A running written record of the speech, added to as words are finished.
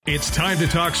It's time to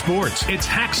talk sports. It's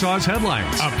Hacksaw's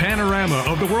Headlines, a panorama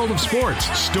of the world of sports,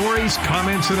 stories,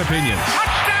 comments, and opinions.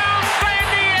 Touchdown,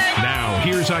 San Diego! Now,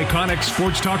 here's iconic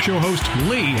sports talk show host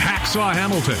Lee Hacksaw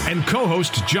Hamilton and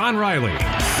co-host John Riley.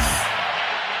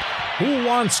 Who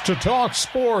wants to talk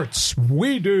sports?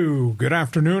 We do. Good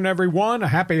afternoon, everyone.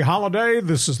 Happy holiday.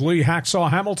 This is Lee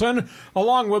Hacksaw Hamilton,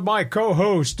 along with my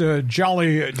co-host,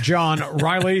 Jolly John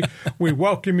Riley. We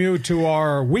welcome you to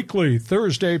our weekly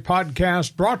Thursday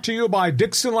podcast brought to you by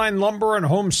Dixieline Lumber and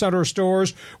Home Center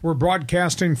Stores. We're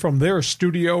broadcasting from their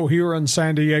studio here in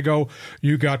San Diego.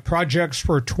 You got projects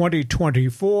for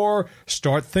 2024.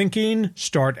 Start thinking,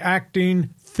 start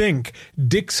acting. Think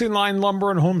Dixieline Lumber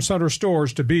and Home Center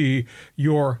Stores to be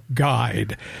your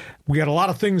guide. We got a lot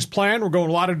of things planned. We're going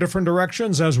a lot of different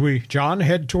directions as we, John,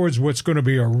 head towards what's going to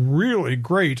be a really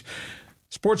great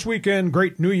sports weekend,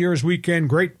 great New Year's weekend,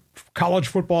 great college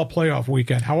football playoff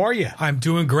weekend. How are you? I'm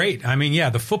doing great. I mean,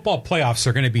 the football playoffs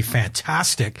are going to be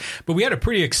fantastic, but we had a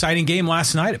pretty exciting game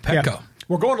last night at Petco. Yeah.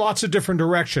 We're going lots of different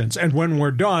directions, and when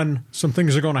we're done, some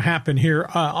things are going to happen here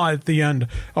at the end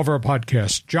of our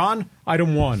podcast. John,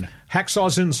 item one,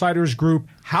 Hacksaw's Insiders Group.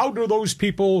 How do those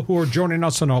people who are joining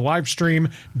us on our live stream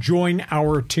join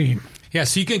our team? Yeah,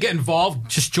 so you can get involved.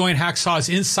 Just join Hacksaw's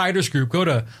Insiders Group. Go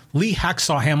to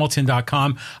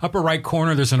LeeHacksawHamilton.com. Upper right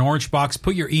corner, there's an orange box.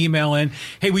 Put your email in.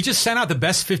 Hey, we just sent out the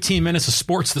best 15 minutes of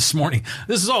sports this morning.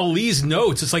 This is all Lee's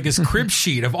notes. It's like his crib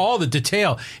sheet of all the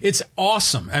detail. It's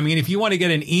awesome. I mean, if you want to get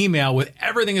an email with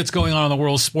everything that's going on in the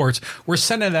world of sports, we're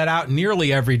sending that out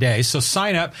nearly every day. So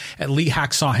sign up at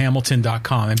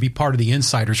LeeHacksawHamilton.com and be part of the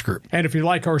Insiders Group. And if you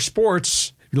like our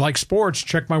sports,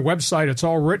 check my website. It's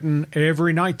all written.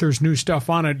 Every night there's new stuff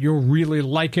on it. You'll really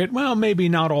like it. Well, maybe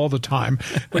not all the time,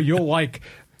 but you'll like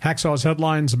Hacksaw's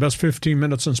Headlines, the best 15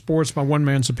 minutes in sports, my one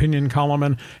man's opinion column,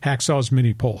 and Hacksaw's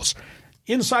mini polls.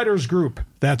 Insiders Group,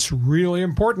 that's really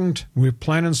important. We're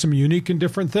planning some unique and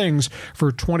different things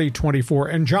for 2024.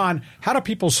 And John, how do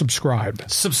people subscribe?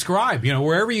 Subscribe,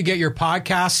 wherever you get your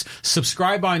podcasts,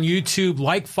 subscribe on YouTube,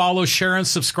 like, follow, share, and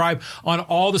subscribe on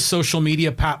all the social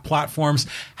media platforms.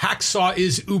 Hacksaw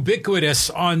is ubiquitous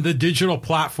on the digital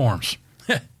platforms.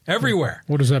 Everywhere.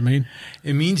 What does that mean?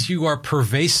 It means you are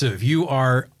pervasive. You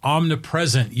are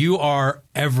omnipresent. You are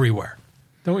everywhere.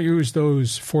 Don't use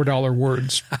those $4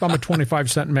 words. I'm a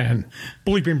 25-cent man.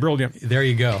 Bleeping brilliant. There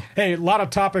you go. Hey, a lot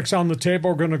of topics on the table.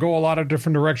 We're going to go a lot of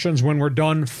different directions. When we're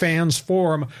done, Fans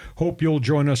Forum. Hope you'll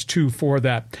join us, too, for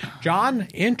that. John,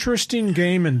 interesting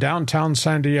game in downtown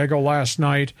San Diego last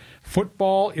night.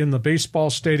 Football in the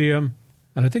baseball stadium.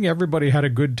 And I think everybody had a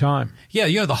good time.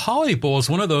 Yeah, the Holiday Bowl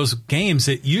is one of those games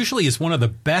that usually is one of the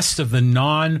best of the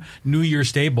non-New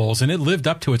Year's Day bowls, and it lived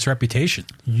up to its reputation.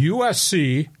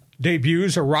 USC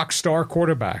debuts a rock star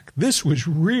quarterback. This was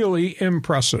really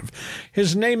impressive.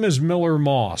 His name is Miller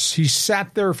Moss. He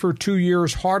sat there for 2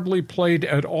 years, hardly played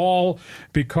at all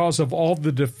because of all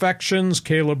the defections,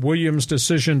 Caleb Williams'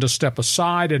 decision to step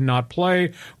aside and not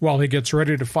play while he gets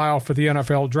ready to file for the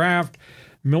NFL draft.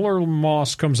 Miller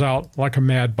Moss comes out like a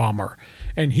mad bomber.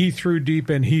 And he threw deep,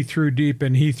 and he threw deep,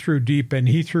 and he threw deep, and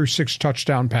he threw 6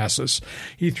 touchdown passes.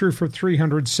 He threw for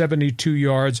 372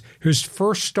 yards, his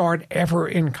first start ever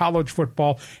in college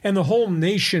football, and the whole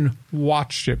nation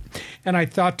watched it. And I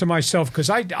thought to myself, because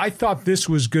I thought this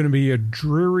was going to be a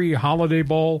dreary Holiday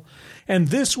Bowl, and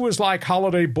this was like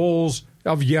Holiday Bowls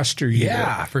of yesteryear.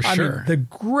 Yeah, for sure. I mean, the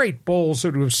great bowls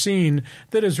that we've seen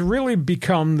that has really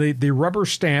become the rubber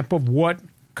stamp of what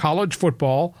college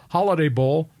football, Holiday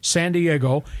Bowl, San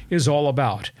Diego is all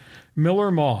about.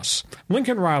 Miller Moss.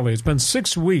 Lincoln Riley, it's been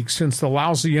 6 weeks since the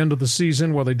lousy end of the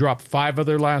season where they dropped 5 of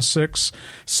their last 6.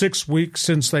 6 weeks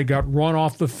since they got run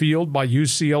off the field by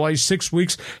UCLA. 6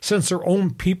 weeks since their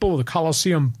own people of the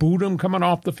Coliseum booed them coming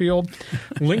off the field.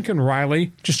 Lincoln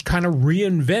Riley just kind of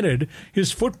reinvented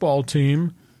his football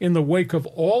team in the wake of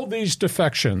all these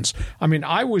defections. I mean,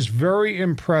 I was very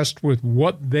impressed with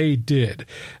what they did.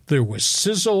 There was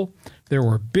sizzle. There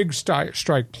were big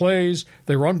strike plays.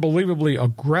 They were unbelievably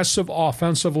aggressive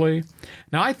offensively.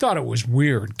 Now, I thought it was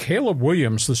weird. Caleb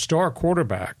Williams, the star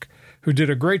quarterback, who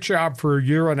did a great job for a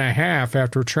year and a half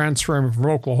after transferring from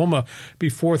Oklahoma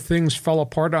before things fell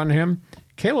apart on him,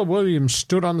 Caleb Williams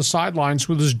stood on the sidelines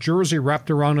with his jersey wrapped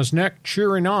around his neck,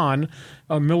 cheering on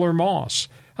Miller Moss.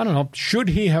 I don't know, should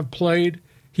he have played?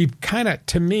 He kind of,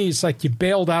 to me, it's like you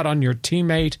bailed out on your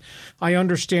teammate. I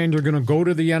understand you're going to go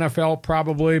to the NFL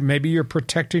probably. Maybe you're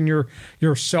protecting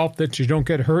yourself that you don't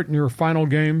get hurt in your final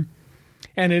game.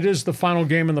 And it is the final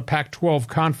game in the Pac-12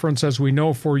 conference, as we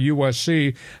know, for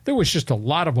USC. There was just a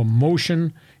lot of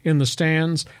emotion in the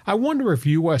stands. I wonder if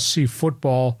USC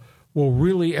football will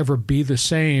really ever be the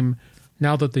same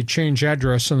now that they change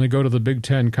address and they go to the Big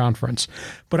Ten Conference.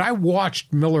 But I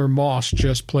watched Miller Moss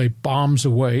just play bombs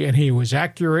away, and he was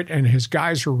accurate, and his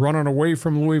guys were running away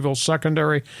from Louisville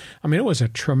secondary. I mean, it was a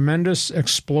tremendous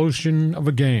explosion of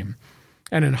a game.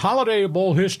 And in Holiday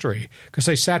Bowl history, because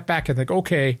they sat back and think,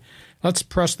 okay, let's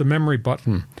press the memory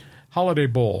button. Holiday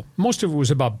Bowl. Most of it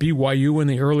was about BYU in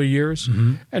the early years,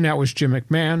 and that was Jim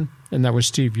McMahon, and that was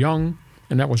Steve Young,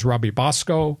 and that was Robbie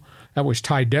Bosco, that was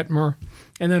Ty Detmer.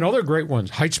 And then other great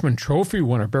ones. Heitzman Trophy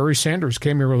winner Barry Sanders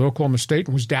came here with Oklahoma State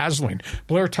and was dazzling.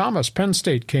 Blair Thomas, Penn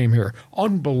State, came here.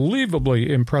 Unbelievably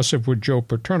impressive with Joe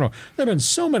Paterno. There have been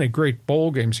so many great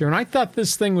bowl games here, and I thought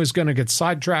this thing was going to get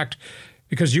sidetracked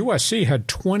because USC had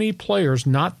 20 players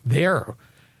not there,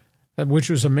 which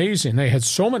was amazing. They had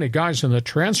so many guys in the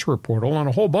transfer portal, and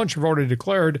a whole bunch have already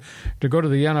declared to go to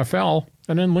the NFL.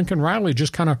 And then Lincoln Riley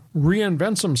just kind of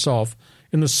reinvents himself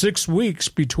in the 6 weeks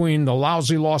between the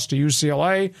lousy loss to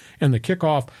UCLA and the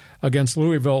kickoff against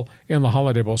Louisville in the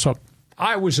Holiday Bowl. So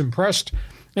I was impressed.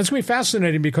 It's going to be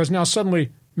fascinating because now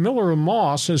suddenly Miller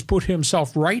Moss has put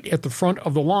himself right at the front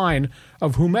of the line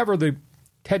of whomever the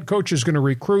head coach is going to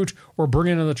recruit or bring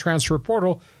in the transfer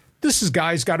portal. This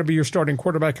guy's got to be your starting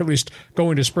quarterback, at least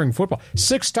going to spring football.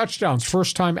 6 touchdowns,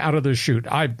 first time out of the chute.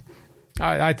 I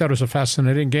thought it was a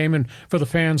fascinating game, and for the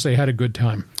fans, they had a good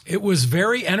time. It was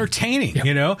very entertaining,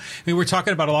 you know? I mean, we're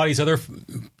talking about a lot of these other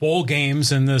bowl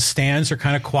games, and the stands are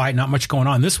kind of quiet, not much going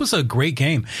on. This was a great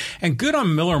game, and good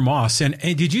on Miller Moss. And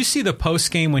did you see the post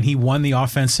game when he won the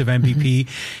offensive MVP?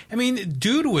 I mean,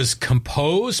 dude was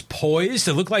composed, poised.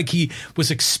 It looked like he was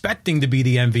expecting to be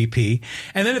the MVP.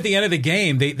 And then at the end of the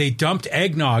game, they dumped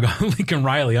eggnog on Lincoln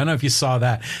Riley. I don't know if you saw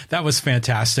that. That was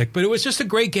fantastic. But it was just a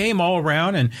great game all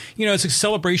around, and, you know, it's a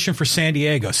celebration for San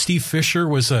Diego. Steve Fisher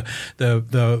was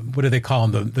the what do they call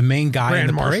him? The main guy in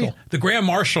the parade. The Grand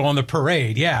Marshal on the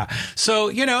parade, yeah. So,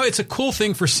 you know, it's a cool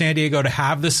thing for San Diego to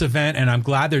have this event, and I'm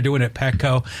glad they're doing it at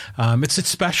Petco. It's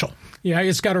special. Yeah,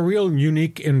 it's got a real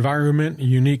unique environment,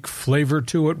 unique flavor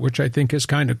to it, which I think is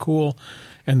kind of cool.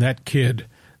 And that kid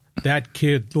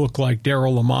looked like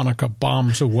Darryl LaMonica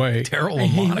bombs away. Darryl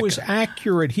LaMonica. He was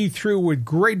accurate. He threw with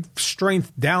great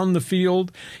strength down the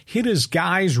field, hit his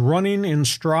guys running in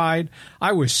stride.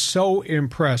 I was so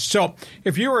impressed. So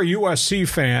if you're a USC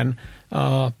fan,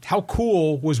 how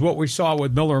cool was what we saw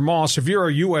with Miller Moss? If you're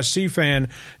a USC fan,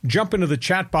 jump into the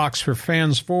chat box for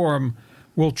Fans Forum.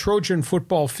 Will Trojan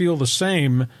football feel the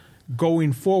same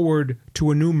going forward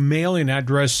to a new mailing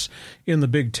address in the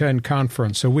Big Ten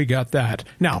Conference? So we got that.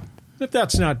 Now, if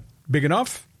that's not big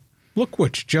enough, look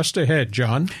what's just ahead,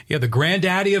 John. Yeah, the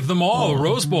granddaddy of them all, the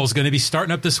Rose Bowl, is going to be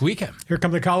starting up this weekend. Here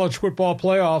come the college football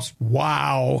playoffs.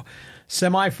 Wow.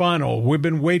 Semifinal. We've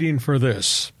been waiting for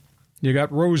this. You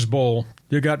got Rose Bowl.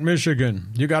 You got Michigan.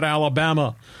 You got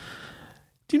Alabama.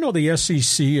 Do you know the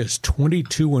SEC is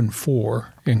 22-4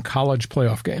 in college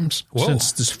playoff games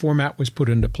since this format was put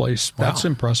into place? Wow. That's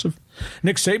impressive.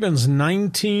 Nick Saban's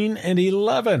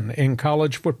 19-11 in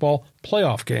college football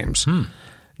playoff games.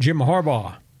 Jim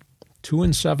Harbaugh,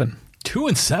 2-7.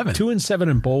 2-7?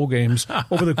 2-7 in bowl games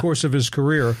over the course of his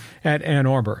career at Ann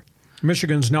Arbor.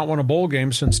 Michigan's not won a bowl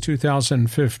game since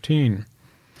 2015.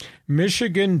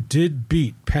 Michigan did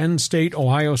beat Penn State,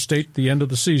 Ohio State at the end of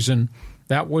the season.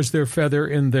 That was their feather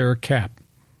in their cap.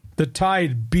 The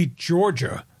Tide beat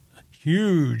Georgia.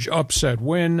 Huge upset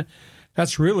win.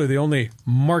 That's really the only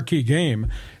marquee game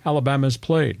Alabama's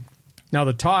played. Now,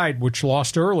 the Tide, which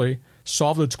lost early,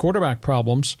 solved its quarterback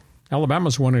problems.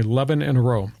 Alabama's won 11 in a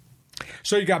row.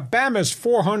 So you got Bama's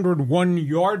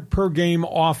 401-yard-per-game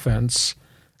offense,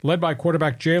 led by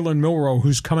quarterback Jalen Milroe,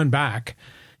 who's coming back.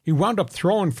 He wound up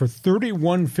throwing for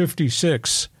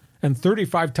 31-56 and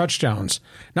 35 touchdowns.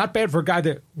 Not bad for a guy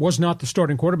that was not the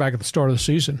starting quarterback at the start of the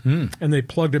season. And they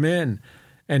plugged him in,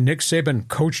 and Nick Saban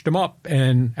coached him up,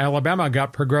 and Alabama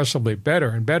got progressively better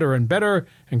and better and better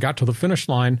and got to the finish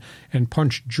line and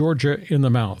punched Georgia in the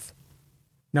mouth.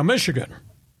 Now,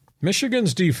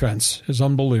 Michigan's defense is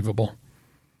unbelievable.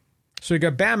 So you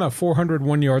got Bama,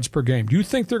 401 yards per game. Do you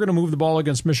think they're going to move the ball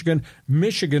against Michigan?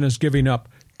 Michigan is giving up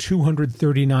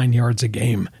 239 yards a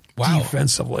game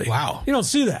defensively. Wow. You don't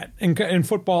see that in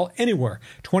football anywhere.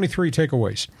 23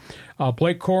 takeaways.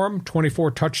 Blake Corum,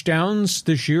 24 touchdowns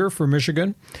this year for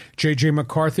Michigan. J.J.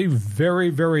 McCarthy,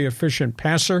 very, very efficient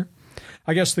passer.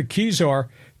 I guess the keys are,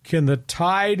 can the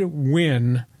Tide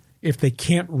win if they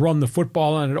can't run the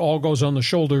football and it all goes on the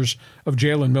shoulders of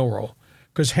Jalen Milroe?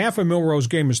 Because half of Milroe's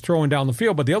game is throwing down the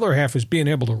field, but the other half is being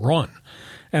able to run.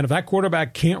 And if that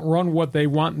quarterback can't run what they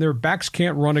want and their backs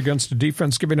can't run against a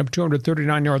defense giving up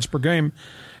 239 yards per game,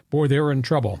 boy, they're in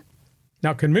trouble.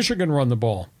 Now, can Michigan run the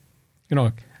ball? You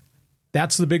know,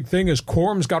 That's the big thing, is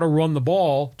Corum's got to run the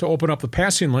ball to open up the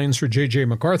passing lanes for J.J.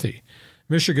 McCarthy.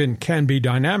 Michigan can be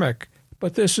dynamic,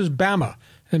 but this is Bama,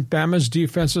 and Bama's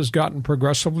defense has gotten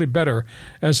progressively better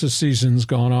as the season's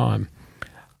gone on.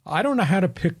 I don't know how to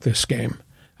pick this game.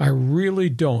 I really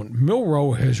don't.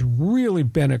 Milroe has really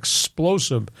been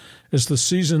explosive as the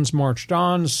season's marched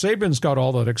on. Saban's got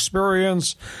all that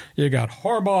experience. You got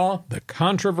Harbaugh, the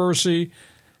controversy,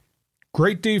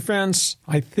 great defense.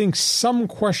 I think some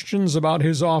questions about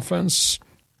his offense.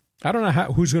 I don't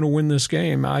know who's going to win this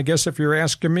game. I guess if you're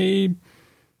asking me,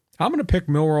 I'm going to pick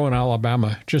Milroe in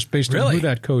Alabama just based on who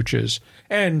that coach is.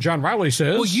 And John Riley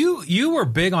says... Well, you were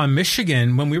big on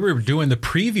Michigan when we were doing the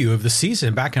preview of the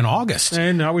season back in August.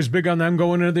 And I was big on them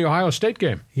going into the Ohio State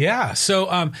game. Yeah.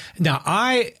 So now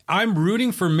I'm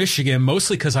rooting for Michigan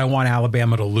mostly because I want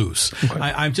Alabama to lose. Okay.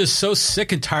 I'm just so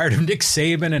sick and tired of Nick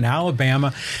Saban and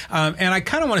Alabama. And I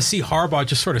kind of want to see Harbaugh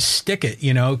just sort of stick it,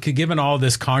 given all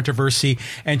this controversy,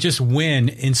 and just win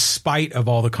in spite of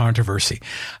all the controversy.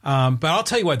 But I'll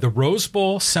tell you what, the Rose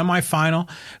Bowl semifinal,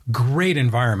 great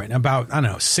environment. About,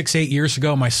 6-8 years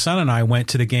ago, my son and I went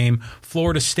to the game,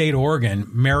 Florida State, Oregon,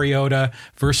 Mariota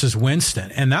versus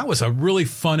Winston. And that was a really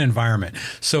fun environment.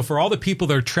 So for all the people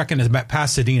that are trekking to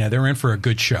Pasadena, they're in for a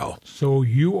good show. So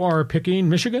you are picking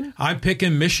Michigan? I'm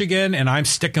picking Michigan, and I'm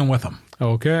sticking with them.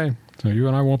 Okay. So you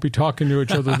and I won't be talking to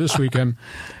each other this weekend.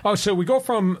 So we go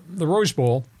from the Rose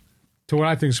Bowl to what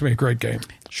I think is going to be a great game.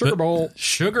 Sugar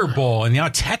Bowl. And now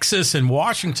Texas and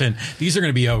Washington. These are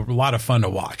going to be a lot of fun to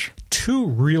watch. Two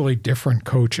really different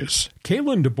coaches.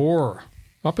 Kalen DeBoer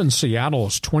up in Seattle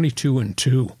is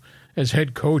 22-2 as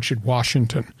head coach at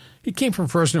Washington. He came from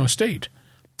Fresno State.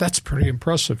 That's pretty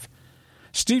impressive.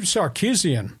 Steve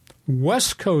Sarkisian,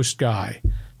 West Coast guy.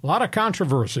 A lot of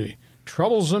controversy.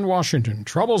 Troubles in Washington.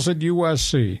 Troubles at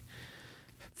USC.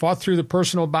 Fought through the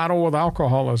personal battle with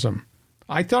alcoholism.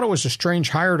 I thought it was a strange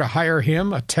hire to hire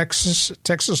him, a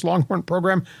Texas Longhorn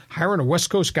program, hiring a West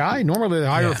Coast guy. Normally they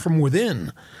hire from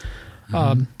within.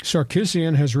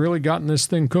 Sarkisian has really gotten this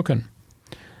thing cooking.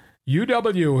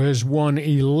 UW has won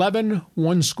 11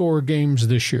 one-score games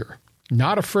this year.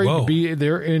 Not afraid to be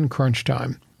there in crunch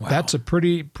time. Wow. That's a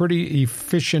pretty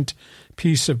efficient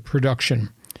piece of production.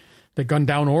 They gunned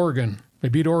down Oregon. They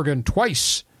beat Oregon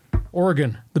twice.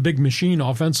 Oregon, the big machine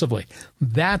offensively.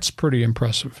 That's pretty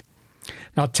impressive.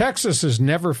 Now, Texas has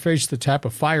never faced the type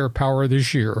of firepower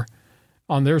this year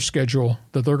on their schedule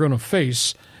that they're going to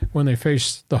face when they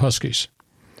face the Huskies.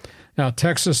 Now,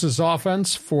 Texas's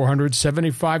offense,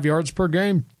 475 yards per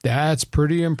game. That's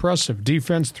pretty impressive.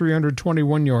 Defense,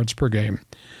 321 yards per game.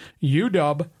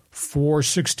 UW,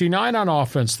 469 on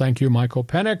offense. Thank you, Michael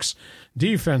Penix.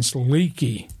 Defense,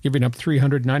 leaky, giving up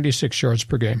 396 yards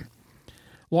per game.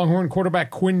 Longhorn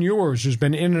quarterback Quinn Ewers, who's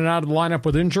been in and out of the lineup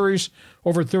with injuries,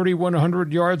 over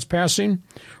 3,100 yards passing.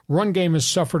 Run game has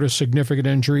suffered a significant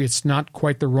injury. It's not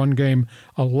quite the run game.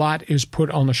 A lot is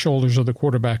put on the shoulders of the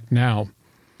quarterback now.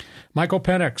 Michael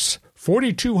Penix,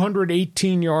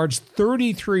 4,218 yards,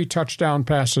 33 touchdown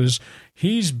passes.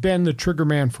 He's been the trigger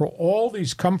man for all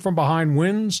these come-from-behind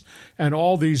wins and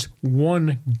all these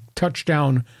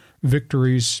one-touchdown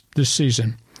victories this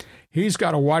season. He's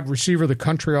got a wide receiver the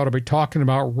country ought to be talking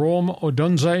about, Rome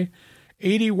Odunze.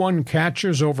 81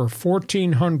 catches, over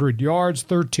 1,400 yards,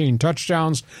 13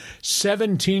 touchdowns,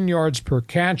 17 yards per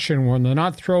catch. And when they're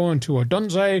not throwing to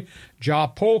Odunze, Ja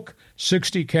Polk,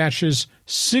 60 catches,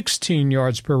 16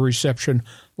 yards per reception.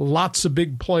 Lots of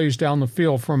big plays down the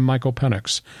field from Michael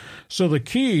Penix. So the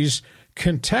keys,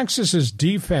 can Texas's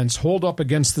defense hold up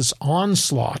against this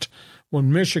onslaught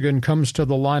when Michigan comes to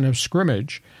the line of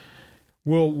scrimmage?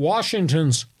 Will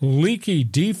Washington's leaky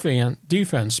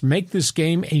defense make this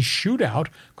game a shootout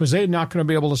because they're not going to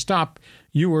be able to stop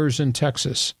Ewers in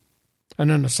Texas?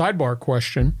 And then a sidebar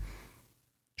question,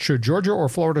 should Georgia or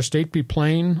Florida State be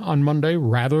playing on Monday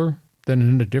rather than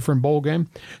in a different bowl game?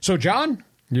 So, John,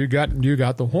 you got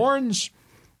the Horns,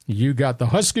 you got the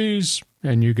Huskies,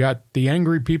 and you got the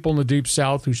angry people in the Deep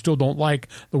South who still don't like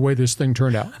the way this thing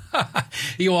turned out.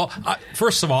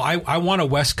 First of all, I want a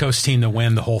West Coast team to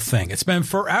win the whole thing. It's been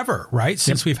forever, right,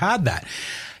 since we've had that.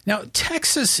 Now,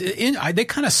 Texas, they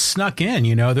kind of snuck in,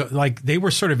 they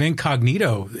were sort of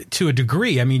incognito to a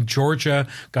degree. I mean, Georgia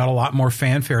got a lot more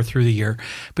fanfare through the year.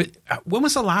 But when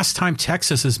was the last time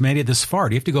Texas has made it this far?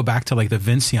 Do you have to go back to the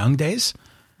Vince Young days?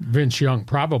 Vince Young,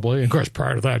 probably. Of course,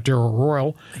 prior to that, Darryl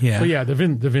Royal. Yeah. But yeah, the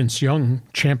Vince Young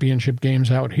championship games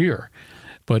out here.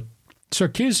 But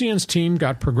Sarkisian's team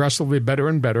got progressively better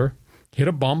and better, hit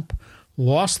a bump,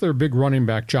 lost their big running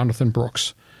back, Jonathan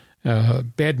Brooks.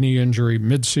 bad knee injury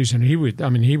midseason.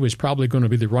 He was probably going to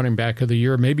be the running back of the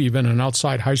year, maybe even an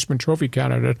outside Heisman Trophy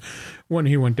candidate when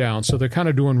he went down. So they're kind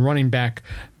of doing running back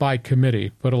by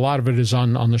committee, but a lot of it is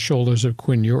on the shoulders of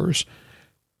Quinn Ewers.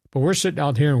 But we're sitting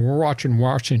out here and we're watching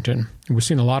Washington. We've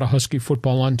seen a lot of Husky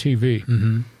football on TV.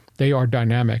 Mm-hmm. They are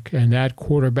dynamic, and that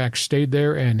quarterback stayed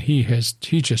there, and he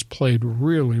just played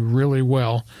really, really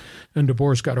well. And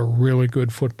DeBoer's got a really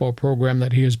good football program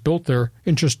that he has built there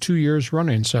in just 2 years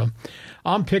running. So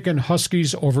I'm picking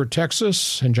Huskies over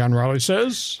Texas, and John Riley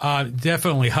says?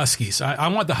 Definitely Huskies. I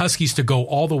want the Huskies to go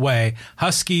all the way.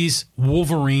 Huskies,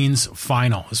 Wolverines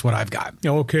final is what I've got.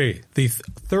 Okay, the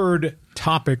third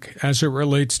topic as it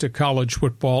relates to college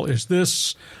football is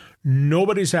this: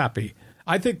 nobody's happy.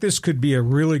 I think this could be a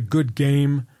really good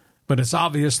game, but it's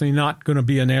obviously not going to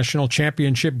be a national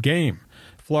championship game.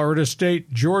 Florida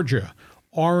State, Georgia,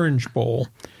 Orange Bowl.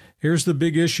 Here's the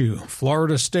big issue.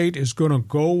 Florida State is going to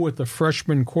go with the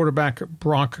freshman quarterback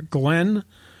Brock Glenn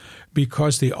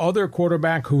because the other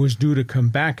quarterback who is due to come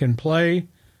back and play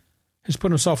has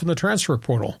put himself in the transfer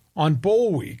portal. On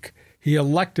bowl week, he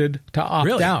elected to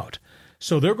opt out.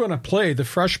 So they're going to play the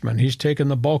freshman. He's taken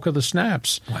the bulk of the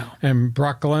snaps. Wow. And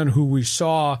Brock Glenn, who we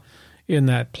saw in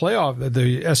that playoff,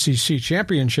 the SEC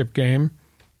championship game,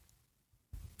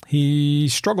 he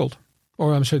struggled.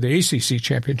 Or I'm sorry, the ACC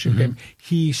championship game,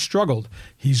 he struggled.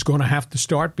 He's going to have to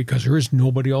start because there is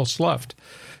nobody else left.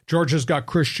 Georgia's got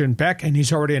Christian Beck, and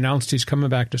he's already announced he's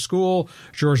coming back to school.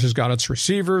 Georgia's got its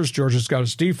receivers. Georgia's got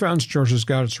its defense. Georgia's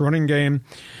got its running game.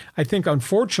 I think,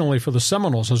 unfortunately for the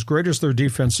Seminoles, as great as their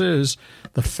defense is,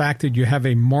 the fact that you have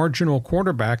a marginal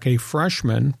quarterback, a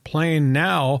freshman, playing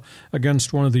now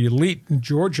against one of the elite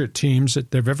Georgia teams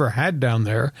that they've ever had down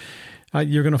there,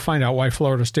 you're going to find out why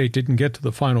Florida State didn't get to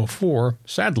the Final Four,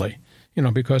 sadly,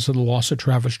 because of the loss of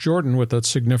Travis Jordan with that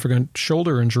significant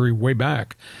shoulder injury way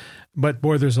back. But,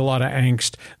 boy, there's a lot of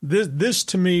angst. This,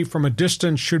 to me, from a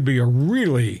distance, should be a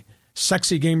really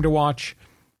sexy game to watch,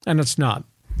 and it's not,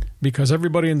 because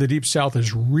everybody in the Deep South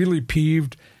is really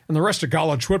peeved, and the rest of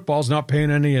college football is not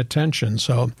paying any attention.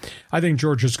 So I think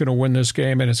Georgia's going to win this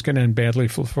game, and it's going to end badly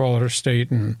for Florida State,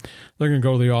 and they're going to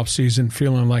go to the offseason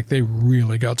feeling like they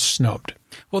really got snubbed.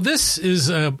 Well, this is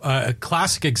a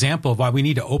classic example of why we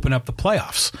need to open up the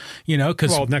playoffs,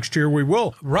 because next year we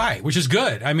will. Right, which is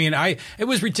good. I mean, it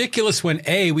was ridiculous when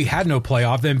A, we had no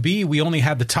playoff, then B, we only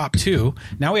had the top 2.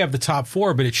 Now we have the top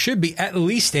 4, but it should be at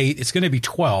least 8. It's going to be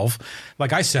 12.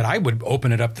 Like I said, I would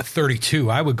open it up to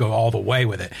 32. I would go all the way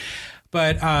with it.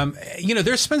 But,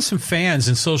 there's been some fans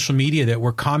in social media that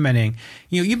were commenting,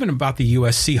 even about the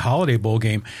USC Holiday Bowl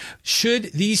game.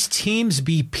 Should these teams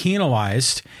be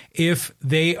penalized if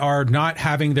they are not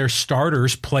having their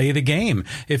starters play the game?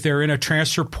 If they're in a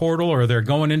transfer portal or they're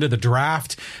going into the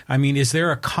draft? I mean, is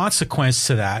there a consequence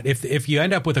to that if you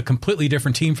end up with a completely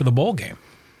different team for the bowl game?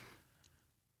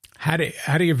 How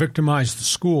do you victimize the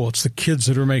school? It's the kids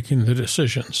that are making the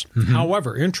decisions. Mm-hmm.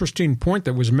 However, interesting point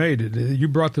that was made. You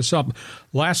brought this up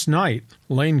last night.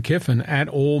 Lane Kiffin at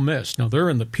Ole Miss. Now, they're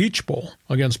in the Peach Bowl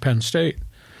against Penn State.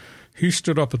 He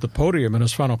stood up at the podium in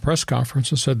his final press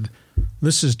conference and said,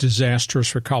 this is disastrous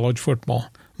for college football.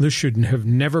 This should have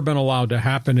never been allowed to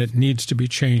happen. It needs to be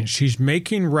changed. He's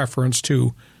making reference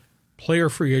to player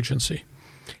free agency.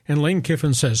 And Lane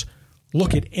Kiffin says,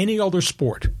 look at any other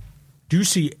sport. Do you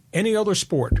see any other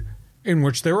sport in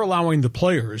which they're allowing the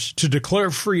players to declare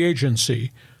free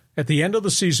agency at the end of the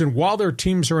season while their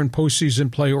teams are in postseason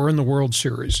play or in the World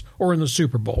Series or in the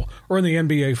Super Bowl or in the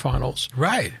NBA Finals?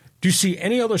 Right. Do you see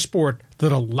any other sport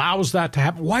that allows that to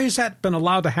happen? Why has that been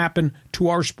allowed to happen to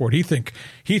our sport? He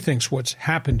thinks what's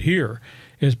happened here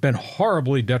has been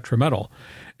horribly detrimental.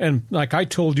 And like I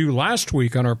told you last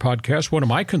week on our podcast, one of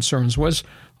my concerns was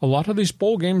a lot of these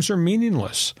bowl games are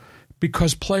meaningless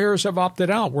because players have opted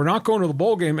out. We're not going to the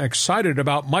bowl game excited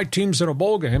about my team's in a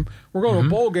bowl game. We're going to a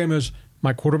bowl game as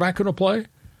my quarterback going to play?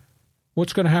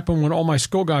 What's going to happen when all my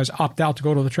skill guys opt out to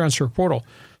go to the transfer portal?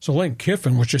 So Lane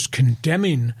Kiffin was just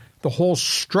condemning the whole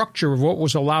structure of what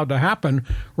was allowed to happen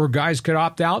where guys could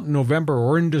opt out in November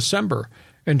or in December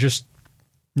and just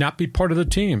not be part of the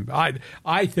team.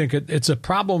 I think it's a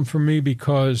problem for me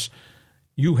because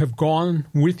you have gone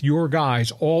with your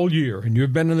guys all year and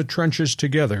you've been in the trenches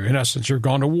together. In essence, you've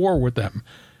gone to war with them.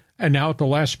 And now at the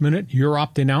last minute, you're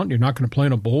opting out and you're not going to play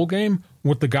in a bowl game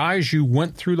with the guys you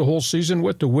went through the whole season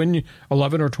with to win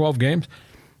 11 or 12 games.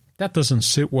 That doesn't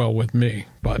sit well with me.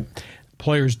 But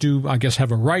players do, I guess,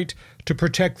 have a right to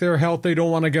protect their health. They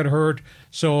don't want to get hurt,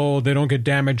 so they don't get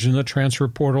damaged in the transfer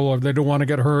portal, or they don't want to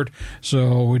get hurt,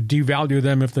 so devalue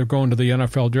them if they're going to the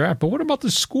NFL draft. But what about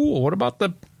the school? What about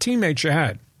the teammates you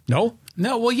had? No?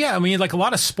 No, well, yeah. I mean, like a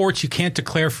lot of sports, you can't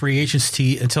declare free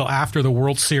agency until after the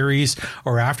World Series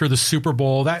or after the Super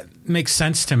Bowl. That makes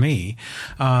sense to me.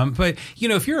 But,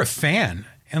 if you're a fan,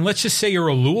 and let's just say you're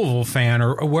a Louisville fan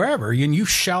or wherever, and you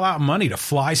shell out money to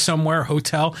fly somewhere,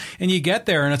 hotel, and you get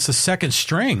there and it's the second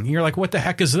string. You're like, what the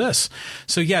heck is this?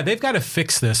 So yeah, they've got to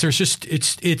fix this. There's just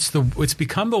it's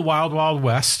become the wild, wild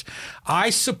west. I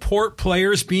support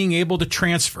players being able to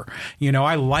transfer.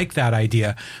 I like that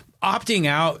idea. Opting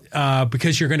out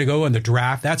because you're going to go in the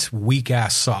draft, that's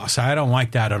weak-ass sauce. I don't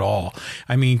like that at all.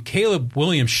 I mean, Caleb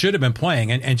Williams should have been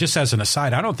playing, and just as an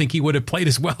aside, I don't think he would have played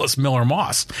as well as Miller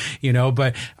Moss,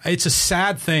 but it's a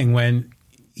sad thing when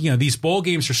these bowl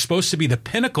games are supposed to be the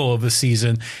pinnacle of the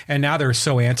season, and now they're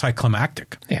so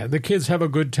anticlimactic. Yeah, the kids have a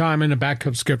good time, and the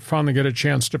backups finally get a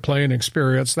chance to play and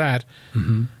experience that.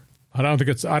 Mm-hmm. I don't think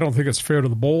it's fair to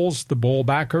the bowls, the bowl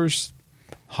backers,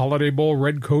 Holiday Bowl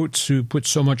redcoats who put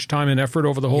so much time and effort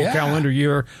over the whole calendar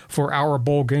year for our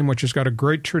bowl game, which has got a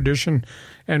great tradition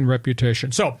and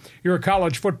reputation. So you're a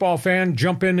college football fan.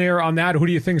 Jump in there on that. Who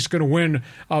do you think is going to win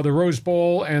the Rose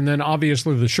Bowl? And then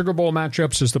obviously the Sugar Bowl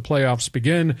matchups as the playoffs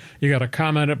begin. You got to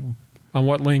comment on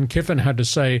what Lane Kiffin had to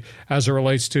say as it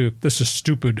relates to this is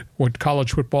stupid, what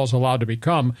college football is allowed to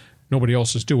become. Nobody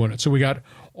else is doing it. So we got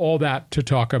all that to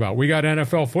talk about. We got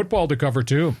NFL football to cover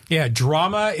too. Yeah,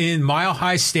 drama in Mile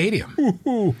High Stadium.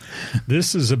 Ooh.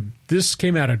 This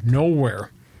came out of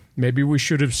nowhere. Maybe we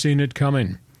should have seen it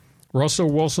coming. Russell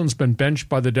Wilson's been benched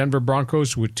by the Denver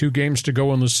Broncos with 2 games to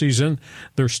go in the season.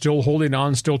 They're still holding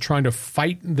on, still trying to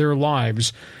fight their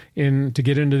lives to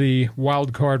get into the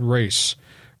wild card race.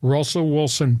 Russell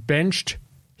Wilson benched.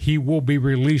 He will be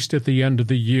released at the end of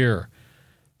the year.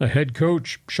 The head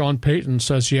coach, Sean Payton,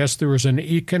 says, yes, there is an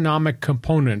economic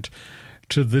component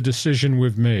to the decision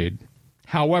we've made.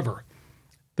 However,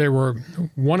 they were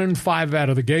 1-5 out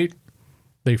of the gate.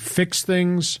 They fixed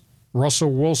things.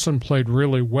 Russell Wilson played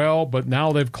really well, but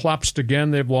now they've collapsed again.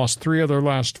 They've lost 3 of their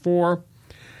last 4.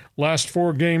 Last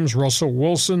 4 games, Russell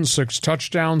Wilson, 6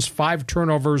 touchdowns, 5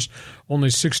 turnovers, only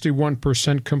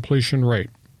 61% completion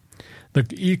rate. The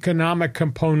economic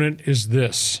component is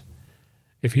this.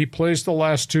 If he plays the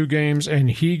last 2 games and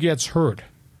he gets hurt,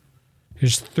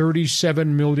 his $37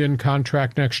 million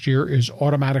contract next year is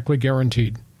automatically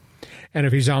guaranteed. And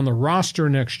if he's on the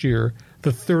roster next year, the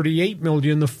 $38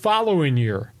 million the following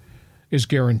year is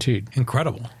guaranteed.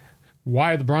 Incredible.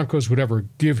 Why the Broncos would ever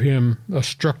give him a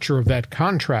structure of that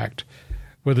contract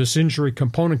where this injury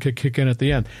component could kick in at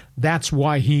the end, that's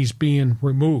why he's being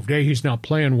removed. A, he's not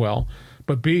playing well,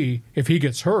 but B, if he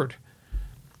gets hurt,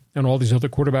 and all these other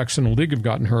quarterbacks in the league have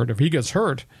gotten hurt. If he gets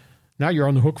hurt, now you're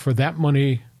on the hook for that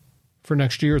money for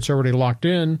next year. It's already locked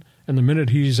in. And the minute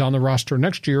he's on the roster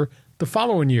next year, the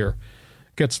following year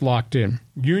gets locked in.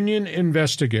 Union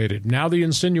investigated. Now the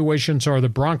insinuations are the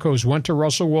Broncos went to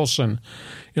Russell Wilson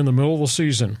in the middle of the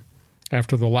season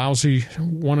after the lousy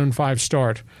 1-5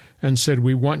 start and said,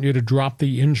 we want you to drop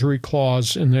the injury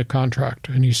clause in the contract.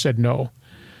 And he said no.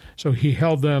 So he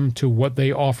held them to what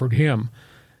they offered him.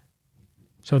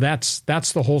 So that's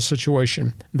the whole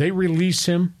situation. They release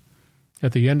him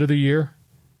at the end of the year.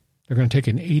 They're going to take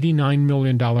an $89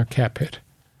 million cap hit.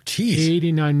 Jeez.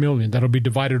 $89 million. That'll be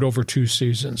divided over 2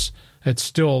 seasons. It's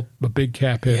still a big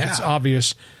cap hit. Yeah. It's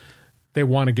obvious they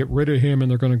want to get rid of him,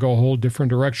 and they're going to go a whole different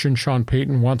direction. Sean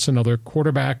Payton wants another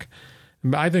quarterback.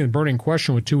 I think the burning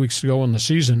question with 2 weeks to go in the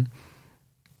season,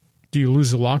 do you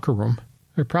lose the locker room?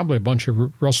 There are probably a bunch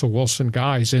of Russell Wilson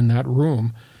guys in that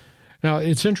room. Now,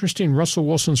 it's interesting, Russell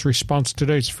Wilson's response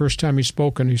today, it's the first time he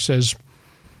spoke, and he says,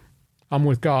 I'm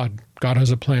with God. God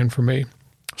has a plan for me.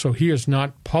 So he has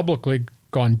not publicly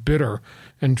gone bitter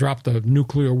and dropped the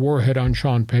nuclear warhead on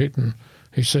Sean Payton.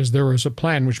 He says there is a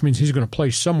plan, which means he's going to play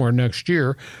somewhere next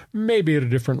year, maybe at a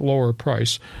different lower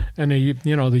price. And with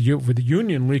the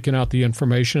union leaking out the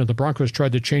information, and the Broncos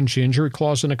tried to change the injury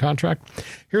clause in the contract.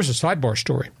 Here's a sidebar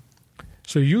story.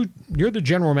 So you're the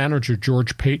general manager,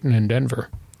 George Payton in Denver.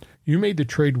 You made the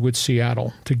trade with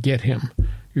Seattle to get him.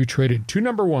 You traded 2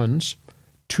 number 1s,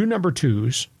 2 number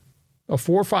 2s, a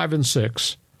 4, 5, and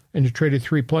 6, and you traded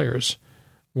 3 players.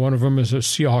 One of them is a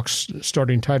Seahawks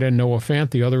starting tight end, Noah Fant.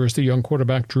 The other is the young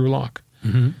quarterback, Drew Lock.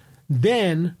 Mm-hmm.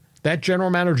 Then that general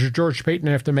manager, George Payton,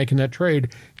 after making that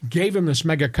trade, gave him this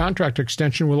mega contract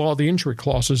extension with all the injury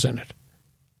clauses in it.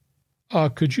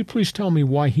 Could you please tell me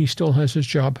why he still has his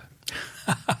job?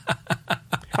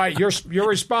 All right, your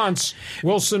response,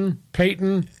 Wilson,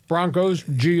 Peyton, Broncos,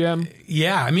 GM.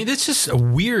 Yeah, I mean, it's just a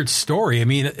weird story. I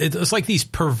mean, it's like these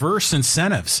perverse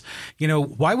incentives.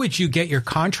 Why would you get your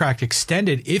contract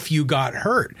extended if you got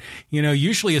hurt?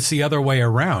 Usually it's the other way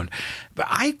around. But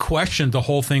I questioned the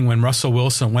whole thing when Russell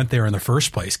Wilson went there in the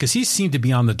first place, because he seemed to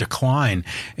be on the decline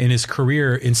in his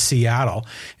career in Seattle.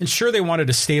 And sure, they wanted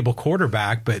a stable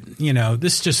quarterback, but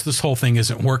this whole thing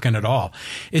isn't working at all.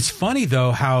 It's funny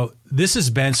though how this has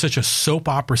been such a soap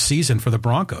opera season for the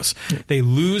Broncos. They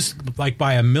lose like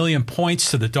by 1 million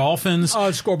points to the Dolphins.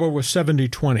 The scoreboard was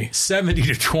 70-20.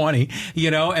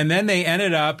 70-20, and then they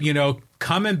ended up,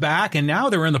 coming back, and now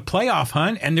they're in the playoff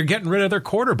hunt, and they're getting rid of their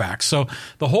quarterback. So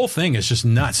the whole thing is just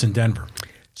nuts in Denver.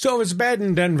 So if it's bad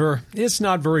in Denver, it's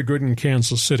not very good in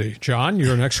Kansas City. John,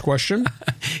 your next question?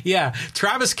 Yeah,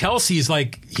 Travis Kelce's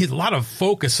he's a lot of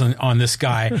focus on this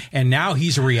guy, and now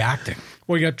he's reacting.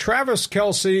 Well, you got Travis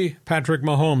Kelce, Patrick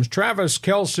Mahomes. Travis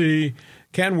Kelce,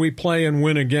 can we play and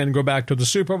win again? Go back to the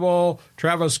Super Bowl.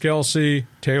 Travis Kelce,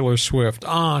 Taylor Swift,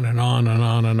 on and on and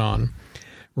on and on.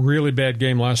 Really bad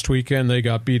game last weekend. They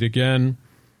got beat again.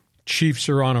 Chiefs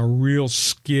are on a real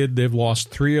skid. They've lost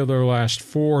 3 of their last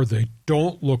 4. They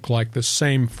don't look like the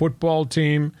same football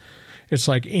team. It's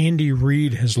like Andy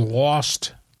Reid has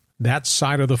lost that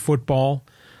side of the football.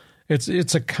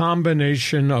 It's a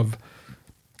combination of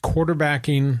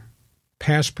quarterbacking,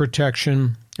 pass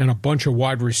protection, and a bunch of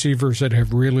wide receivers that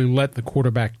have really let the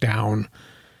quarterback down.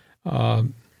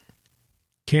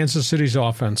 Kansas City's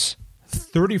offense,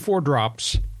 34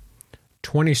 drops,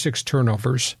 26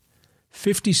 turnovers,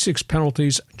 56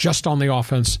 penalties just on the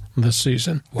offense this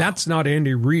season. Wow. That's not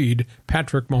Andy Reid,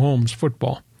 Patrick Mahomes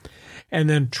football. And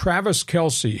then Travis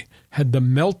Kelce had the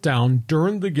meltdown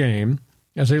during the game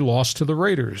as they lost to the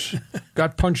Raiders.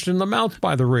 Got punched in the mouth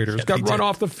by the Raiders. Got run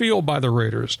off the field by the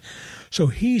Raiders. So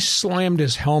he slammed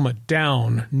his helmet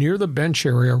down near the bench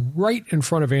area right in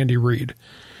front of Andy Reid.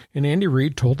 And Andy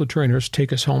Reid told the trainers,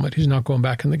 take his helmet. He's not going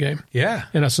back in the game. Yeah.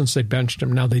 In essence, they benched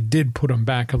him. Now, they did put him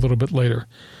back a little bit later.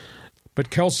 But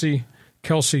Kelce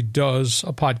does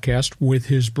a podcast with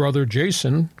his brother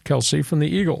Jason Kelce from the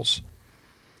Eagles.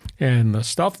 And the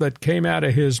stuff that came out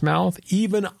of his mouth,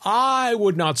 even I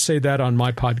would not say that on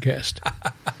my podcast.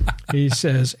 He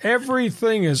says,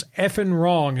 everything is effing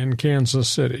wrong in Kansas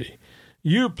City.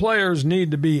 You players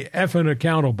need to be effing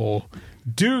accountable.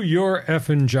 Do your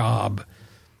effing job.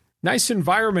 Nice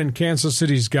environment Kansas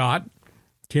City's got.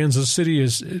 Kansas City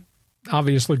is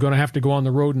obviously going to have to go on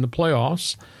the road in the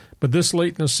playoffs. But this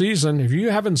late in the season, if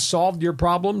you haven't solved your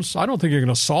problems, I don't think you're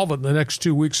going to solve it in the next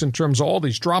 2 weeks in terms of all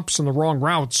these drops in the wrong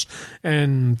routes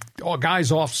and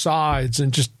guys off sides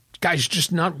and guys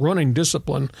just not running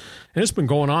discipline. And it's been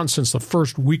going on since the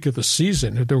first week of the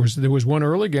season. There was one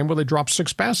early game where they dropped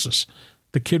 6 passes.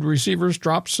 The kid receivers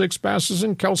dropped 6 passes,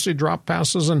 and Kelce dropped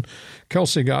passes, and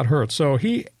Kelce got hurt. So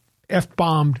he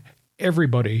F-bombed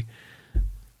everybody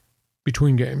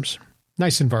between games.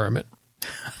 Nice environment.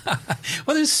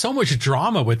 Well, there's so much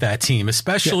drama with that team,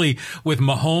 especially with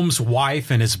Mahomes'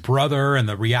 wife and his brother and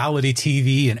the reality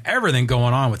TV and everything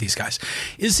going on with these guys.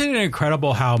 Isn't it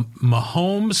incredible how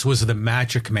Mahomes was the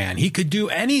magic man? He could do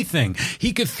anything.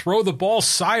 He could throw the ball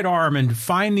sidearm and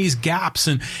find these gaps.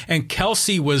 And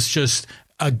Kelce was just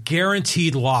a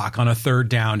guaranteed lock on a 3rd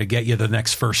down to get you the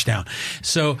next first down.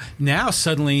 So now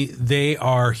suddenly they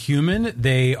are human.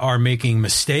 They are making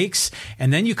mistakes.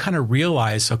 And then you kind of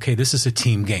realize, okay, this is a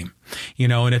team game,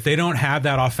 and if they don't have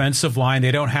that offensive line,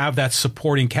 they don't have that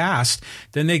supporting cast,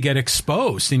 then they get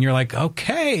exposed. And you're like,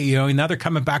 okay, now they're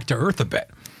coming back to earth a bit.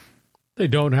 They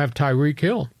don't have Tyreek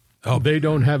Hill. Oh, they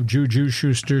don't have Juju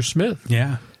Schuster-Smith.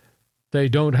 Yeah. They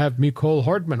don't have Mecole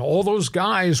Hardman. All those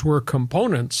guys were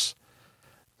components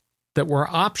that were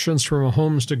options for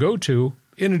Mahomes to go to,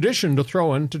 in addition to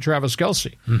throwing to Travis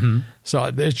Kelce. Mm-hmm.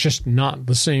 So it's just not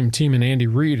the same team, and Andy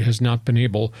Reid has not been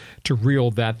able to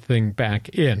reel that thing back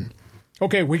in.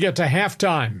 Okay, we get to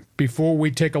halftime. Before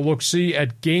we take a look-see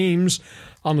at games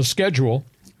on the schedule,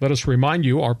 let us remind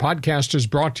you, our podcast is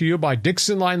brought to you by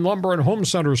Dixon Line Lumber and Home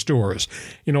Center Stores.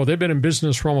 They've been in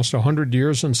business for almost 100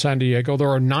 years in San Diego. There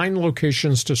are 9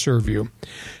 locations to serve you.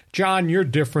 John, you're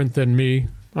different than me.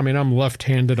 I mean, I'm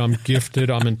left-handed, I'm gifted,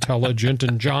 I'm intelligent,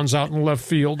 and John's out in left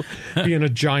field being a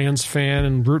Giants fan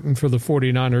and rooting for the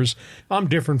 49ers. I'm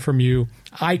different from you.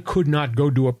 I could not go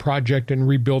do a project and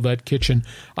rebuild that kitchen.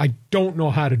 I don't know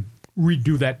how to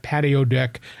redo that patio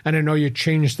deck, and I know you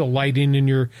changed the lighting in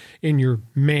your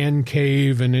man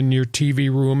cave and in your TV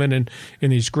room and in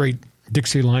these great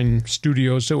Dixie Line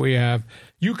studios that we have.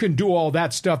 You can do all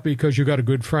that stuff because you got a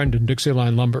good friend in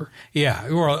Dixieline Lumber. Yeah,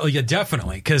 well, yeah,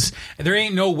 definitely. Because there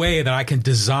ain't no way that I can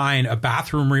design a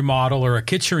bathroom remodel or a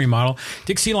kitchen remodel.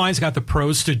 Dixieline's got the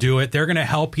pros to do it. They're going to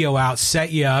help you out,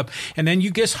 set you up, and then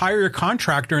you just hire your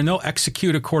contractor and they'll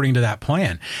execute according to that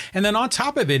plan. And then on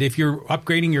top of it, if you're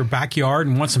upgrading your backyard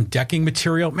and want some decking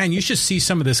material, man, you should see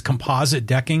some of this composite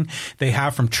decking they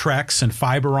have from Trex and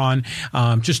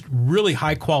Fiberon. Just really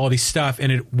high quality stuff,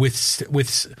 and it with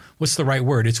what's the right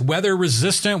word? It's weather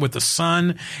resistant with the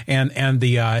sun and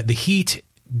the heat.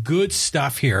 Good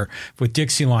stuff here with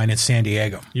Dixieline in San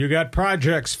Diego. You got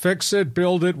projects, fix it,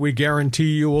 build it. We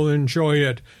guarantee you will enjoy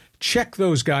it. Check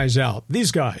those guys out.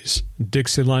 These guys,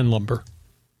 Dixieline Lumber.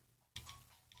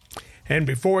 And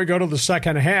before we go to the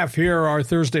second half here, our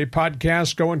Thursday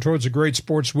podcast going towards a great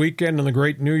sports weekend and the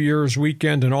great New Year's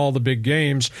weekend and all the big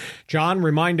games. John,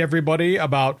 remind everybody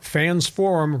about Fans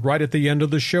Forum right at the end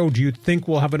of the show. Do you think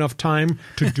we'll have enough time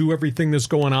to do everything that's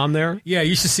going on there? Yeah,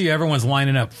 you should see everyone's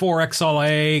lining up.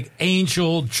 4XLA,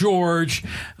 Angel, George,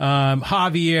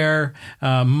 Javier,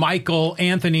 Michael,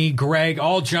 Anthony, Greg,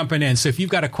 all jumping in. So if you've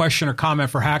got a question or comment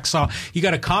for Hacksaw, you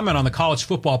got a comment on the college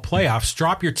football playoffs,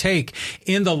 drop your take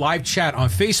in the live chat on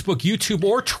Facebook, YouTube,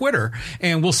 or Twitter,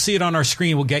 and we'll see it on our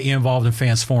screen. We'll get you involved in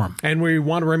Fans Forum. And we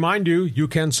want to remind you, you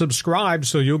can subscribe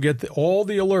so you'll get all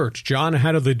the alerts. John,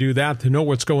 how do they do that to know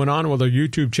what's going on with our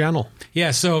YouTube channel?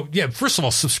 Yeah, so, first of all,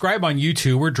 subscribe on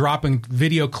YouTube. We're dropping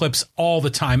video clips all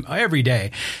the time, every day.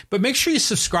 But make sure you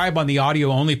subscribe on the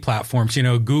audio-only platforms,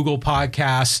 Google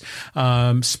Podcasts,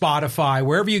 Spotify,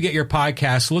 wherever you get your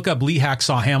podcasts. Look up Lee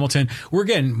Hacksaw Hamilton. We're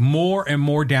getting more and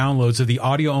more downloads of the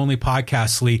audio-only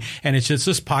podcast, Lee, and it's just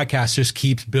this podcast just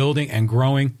keeps building and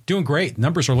growing. Doing great.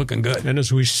 Numbers are looking good. And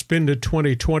as we spin to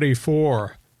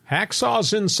 2024,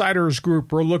 Hacksaw's Insiders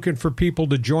Group, we're looking for people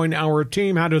to join our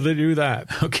team. How do they do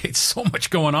that? Okay, so much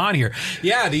going on here.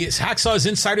 Yeah, the Hacksaw's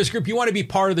Insiders Group, you want to be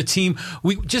part of the team.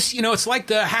 We just, it's like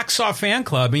the Hacksaw fan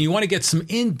club, and you want to get some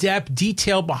in-depth,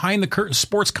 detailed, behind-the-curtain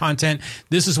sports content.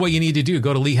 This is what you need to do.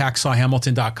 Go to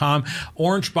LeeHacksawHamilton.com.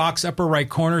 Orange box, upper right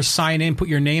corner, sign in, put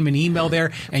your name and email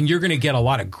there, and you're going to get a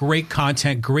lot of great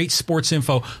content, great sports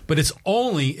info, but it's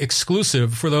only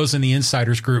exclusive for those in the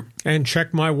Insiders Group. And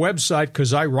check my website,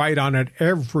 because I write on it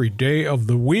every day of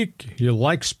the week. You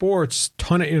like sports,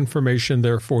 ton of information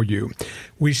there for you.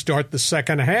 We start the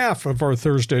second half of our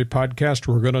Thursday podcast.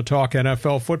 We're going to talk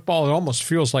NFL football. It almost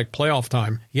feels like playoff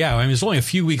time. Yeah, there's only a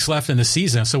few weeks left in the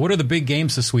season. So what are the big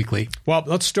games this week, Lee? Well,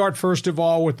 let's start first of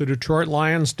all with the Detroit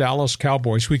Lions, Dallas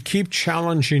Cowboys. We keep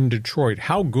challenging Detroit.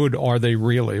 How good are they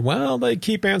really? Well, they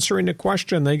keep answering the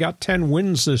question. They got 10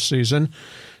 wins this season.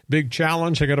 Big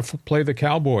challenge. They got to play the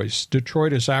Cowboys.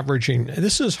 Detroit is averaging,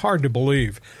 this is hard to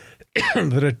believe,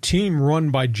 that a team run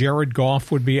by Jared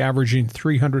Goff would be averaging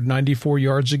 394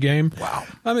 yards a game. Wow.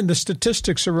 The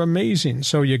statistics are amazing.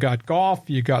 So you got Goff,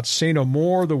 you got St.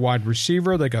 Amore, the wide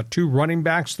receiver. They got two running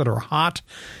backs that are hot.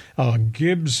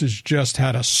 Gibbs has just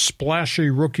had a splashy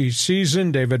rookie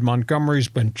season. David Montgomery's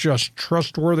been just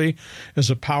trustworthy as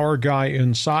a power guy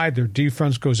inside. Their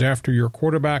defense goes after your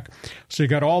quarterback. So you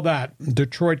got all that.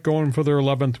 Detroit going for their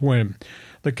 11th win.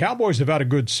 The Cowboys have had a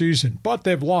good season, but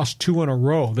they've lost 2 in a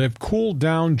row. They've cooled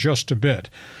down just a bit.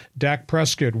 Dak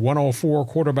Prescott, 104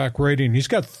 quarterback rating. He's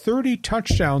got 30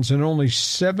 touchdowns and only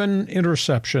 7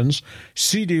 interceptions.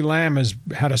 CeeDee Lamb has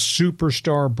had a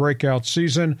superstar breakout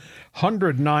season.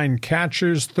 109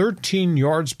 catches, 13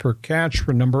 yards per catch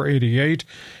for number 88.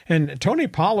 And Tony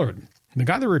Pollard, the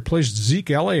guy that replaced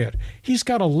Zeke Elliott, he's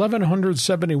got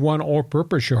 1,171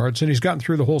 all-purpose yards, and he's gotten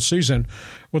through the whole season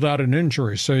without an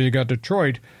injury. So you got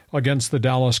Detroit against the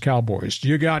Dallas Cowboys.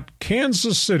 You got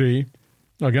Kansas City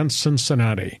against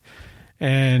Cincinnati.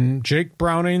 And Jake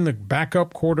Browning, the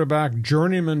backup quarterback,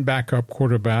 journeyman backup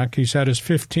quarterback, he's had his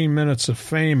 15 minutes of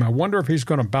fame. I wonder if he's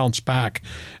going to bounce back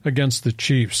against the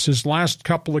Chiefs. His last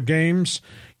couple of games,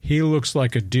 he looks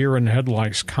like a deer in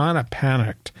headlights, kind of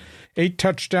panicked. 8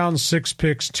 touchdowns, 6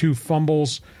 picks, 2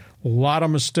 fumbles, a lot of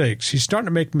mistakes. He's starting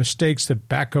to make mistakes that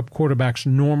backup quarterbacks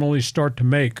normally start to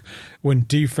make when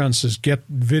defenses get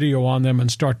video on them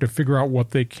and start to figure out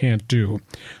what they can't do.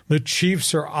 The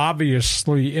Chiefs are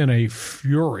obviously in a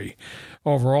fury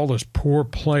over all this poor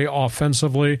play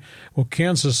offensively. Will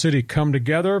Kansas City come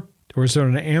together, or is there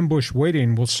an ambush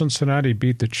waiting? Will Cincinnati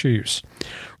beat the Chiefs?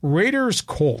 Raiders,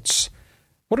 Colts.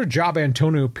 What a job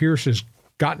Antonio Pierce has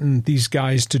gotten these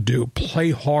guys to do.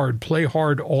 Play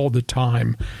hard all the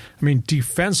time.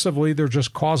 Defensively, they're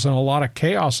just causing a lot of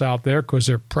chaos out there because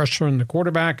they're pressuring the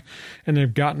quarterback, and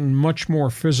they've gotten much more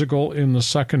physical in the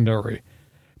secondary.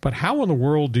 But how in the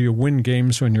world do you win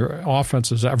games when your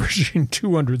offense is averaging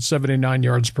 279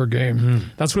 yards per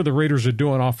game? That's what the Raiders are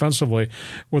doing offensively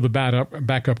with a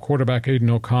backup quarterback, Aiden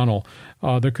O'Connell.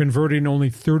 They're converting only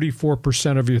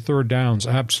 34% of your third downs.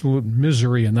 Absolute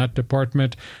misery in that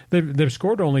department. They've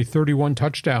scored only 31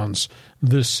 touchdowns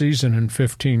this season in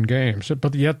 15 games.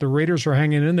 But yet the Raiders are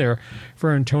hanging in there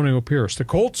for Antonio Pierce. The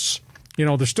Colts,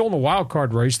 they're still in the wild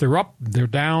card race. They're up, they're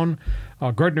down.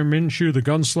 Gardner Minshew, the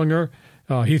gunslinger,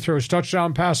 he throws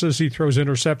touchdown passes, he throws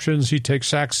interceptions, he takes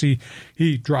sacks,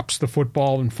 he drops the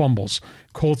football and fumbles.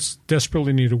 Colts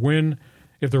desperately need a win.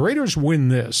 If the Raiders win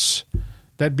this,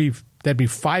 that'd be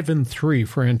 5-3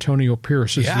 for Antonio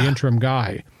Pierce as the interim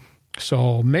guy.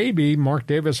 So maybe Mark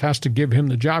Davis has to give him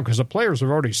the job because the players have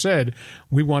already said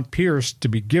we want Pierce to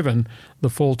be given the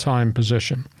full-time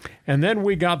position. And then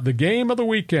we got the game of the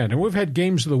weekend. And we've had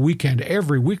games of the weekend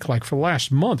every week like for the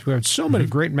last month. We've had so many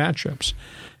great matchups.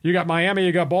 You got Miami,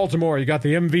 you got Baltimore, you got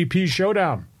the MVP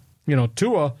showdown.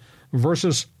 Tua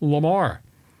versus Lamar.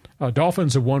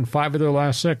 Dolphins have won 5 of their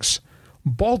last 6.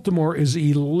 Baltimore is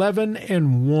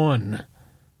 11-1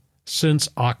 since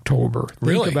October.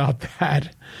 Really? Think about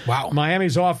that. Wow.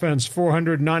 Miami's offense,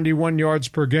 491 yards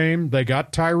per game. They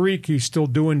got Tyreek. He's still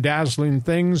doing dazzling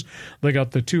things. They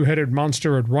got the two-headed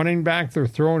monster at running back. They're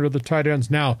throwing to the tight ends.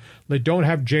 Now, they don't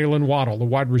have Jalen Waddle. The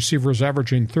wide receiver is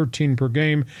averaging 13 per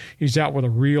game. He's out with a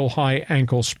real high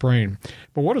ankle sprain.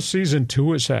 But what a season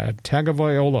Tua's had.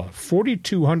 Tagovailoa,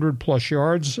 4,200-plus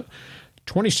yards,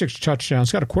 26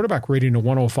 touchdowns, got a quarterback rating of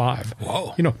 105.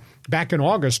 Whoa. Back in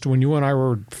August, when you and I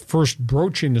were first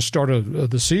broaching the start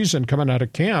of the season coming out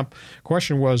of camp, the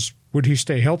question was, would he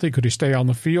stay healthy? Could he stay on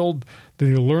the field? Did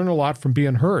he learn a lot from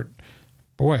being hurt?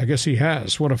 Boy, I guess he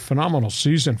has. What a phenomenal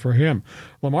season for him.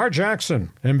 Lamar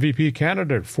Jackson, MVP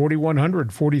candidate,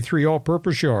 4,100, 43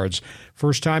 all-purpose yards.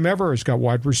 First time ever. He's got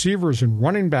wide receivers and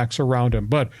running backs around him,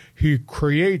 but he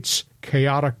creates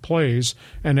chaotic plays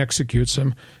and executes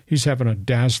them. He's having a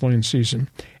dazzling season.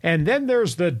 And then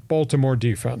there's the Baltimore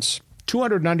defense.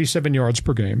 297 yards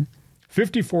per game,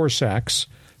 54 sacks,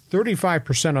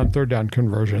 35% on third down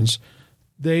conversions.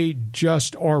 They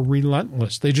just are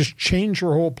relentless. They just change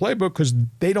your whole playbook because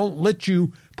they don't let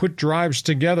you put drives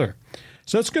together.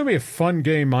 So it's going to be a fun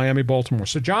game, Miami-Baltimore.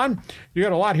 So, John, you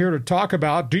got a lot here to talk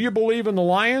about. Do you believe in the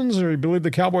Lions or do you believe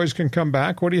the Cowboys can come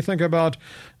back? What do you think about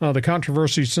the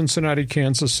controversy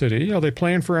Cincinnati-Kansas City? Are they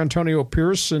playing for Antonio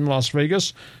Pierce in Las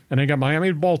Vegas? And they got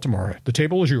Miami-Baltimore. The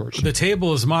table is yours. The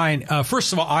table is mine.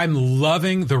 First of all, I'm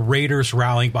loving the Raiders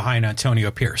rallying behind Antonio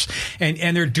Pierce.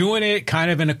 And they're doing it kind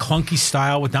of in a clunky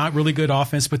style with not really good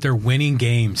offense, but they're winning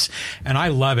games. And I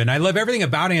love it. And I love everything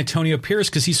about Antonio Pierce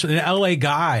because he's an L.A.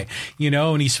 guy, and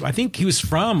I think he was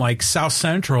from like South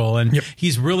Central, and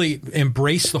he's really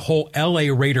embraced the whole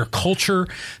L.A. Raider culture.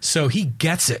 So he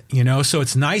gets it, So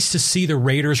it's nice to see the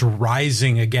Raiders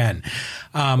rising again.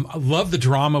 I love the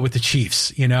drama with the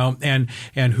Chiefs, and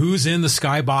who's in the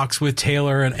skybox with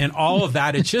Taylor and all of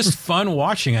that. It's just fun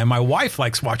watching. And my wife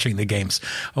likes watching the games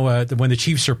when the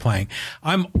Chiefs are playing.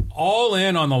 I'm all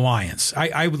in on the Lions.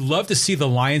 I would love to see the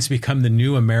Lions become the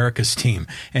new America's team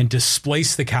and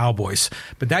displace the Cowboys.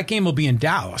 But that game will be in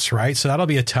Dallas, right? So that'll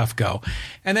be a tough go.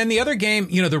 And then the other game,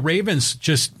 the Ravens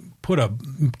just put a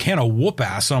can of whoop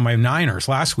ass on my Niners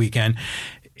last weekend.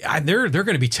 They're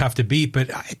going to be tough to beat, but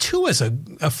Tua's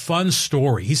a fun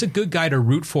story. He's a good guy to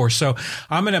root for. So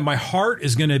my heart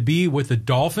is going to be with the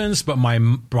Dolphins, but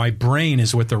my brain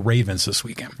is with the Ravens this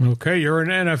weekend. Okay, you're an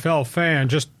NFL fan.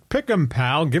 Just pick 'em,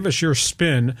 pal. Give us your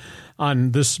spin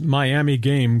on this Miami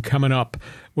game coming up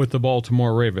with the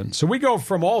Baltimore Ravens. So we go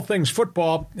from all things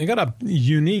football. You got a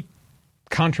unique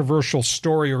controversial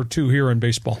story or two here in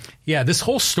baseball. Yeah, this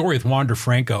whole story with Wander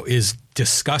Franco is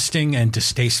disgusting and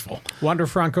distasteful. Wander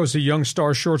Franco is a young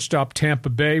star shortstop. Tampa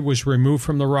Bay was removed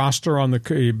from the roster on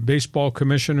the baseball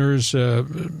commissioner's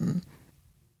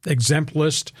exempt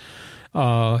list.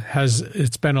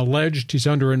 It's been alleged he's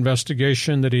under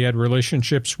investigation that he had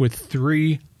relationships with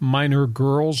 3 minor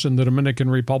girls in the Dominican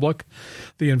Republic.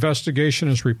 The investigation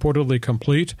is reportedly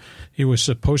complete. He was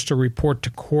supposed to report to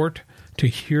court to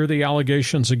hear the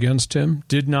allegations against him,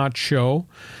 did not show.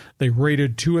 They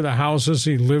raided 2 of the houses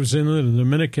he lives in the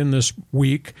Dominican this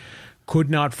week, could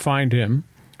not find him.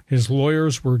 His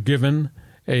lawyers were given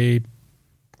a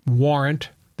warrant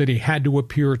that he had to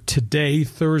appear today,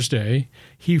 Thursday.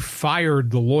 He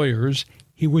fired the lawyers.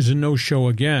 He was a no-show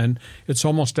again. It's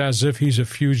almost as if he's a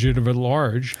fugitive at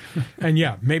large. And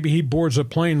yeah, maybe he boards a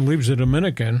plane, leaves the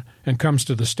Dominican, and comes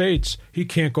to the States. He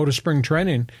can't go to spring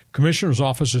training. Commissioner's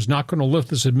office is not going to lift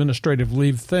this administrative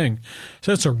leave thing.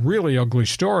 So it's a really ugly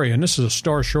story, and this is a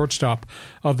star shortstop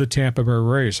of the Tampa Bay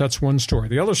Rays. That's one story.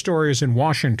 The other story is in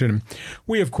Washington.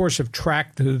 We, of course, have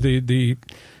tracked the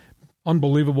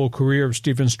unbelievable career of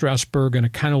Steven Strasburg, and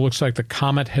it kind of looks like the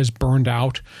comet has burned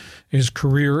out. His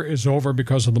career is over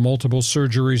because of the multiple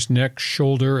surgeries, neck,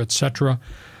 shoulder, etc.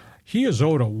 He is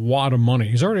owed a lot of money.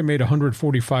 He's already made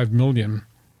 $145 million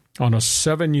on a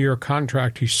 7-year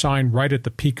contract he signed right at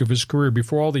the peak of his career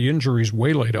before all the injuries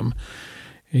waylaid him.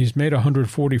 He's made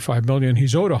 $145 million.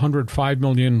 He's owed $105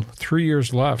 million, 3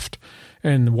 years left,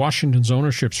 and Washington's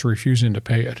ownership's refusing to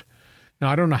pay it. Now,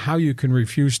 I don't know how you can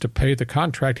refuse to pay the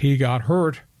contract. He got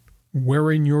hurt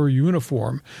wearing your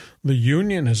uniform. The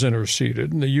union has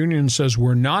interceded, and the union says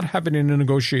we're not having any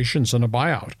negotiations on a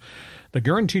buyout. The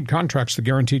guaranteed contract's the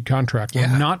guaranteed contract.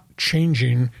 We're not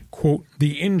changing, quote,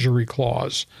 the injury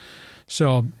clause.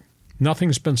 So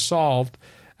nothing's been solved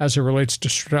as it relates to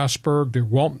Strasburg.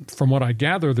 From what I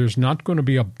gather, there's not going to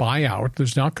be a buyout.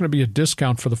 There's not going to be a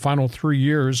discount for the final 3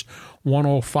 years,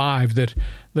 105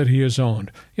 that he has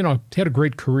owned. You know, he had a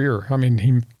great career. I mean,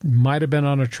 he might have been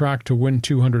on a track to win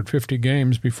 250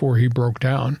 games before he broke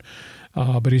down.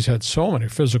 But he's had so many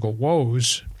physical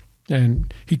woes,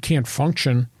 and he can't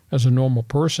function as a normal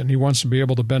person. He wants to be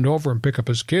able to bend over and pick up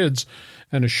his kids,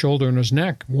 and his shoulder and his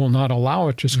neck will not allow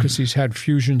it just because he's had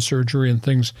fusion surgery and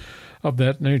things of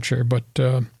that nature. But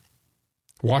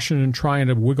Washington trying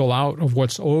to wiggle out of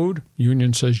what's owed.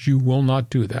 Union says you will not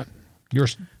do that.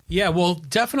 Yeah, well,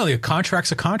 definitely a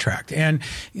contract's a contract. And,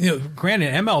 you know,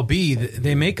 granted, MLB,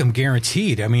 they make them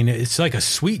guaranteed. I mean, it's like a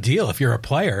sweet deal if you're a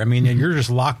player. I mean, and you're just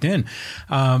locked in.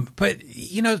 But,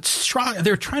 you know,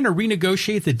 they're trying to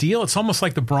renegotiate the deal. It's almost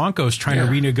like the Broncos trying to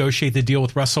renegotiate the deal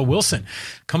with Russell Wilson.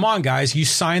 Come on, guys, you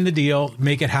sign the deal,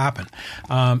 make it happen.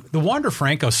 The Wander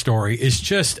Franco story is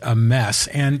just a mess.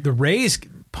 And the Rays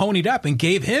ponied up and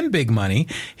gave him big money.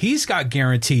 He's got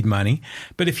guaranteed money.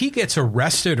 But if he gets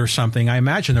arrested or something, I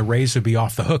imagine the Rays would be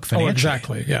off the hook financially. Oh,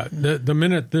 exactly. Yeah. The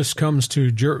minute this comes to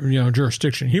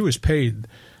jurisdiction, he was paid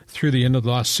through the end of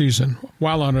the last season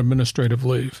while on administrative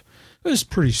leave. This is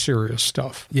pretty serious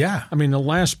stuff. Yeah. I mean, the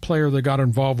last player that got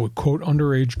involved with, quote,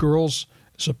 underage girls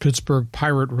is a Pittsburgh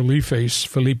Pirate relief ace,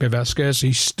 Felipe Vasquez.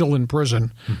 He's still in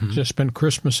prison. Just spent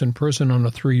Christmas in prison on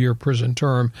a 3-year prison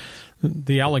term.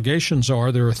 The allegations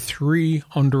are there are 3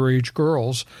 underage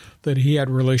girls that he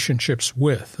had relationships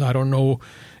with. I don't know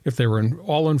if they were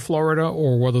all in Florida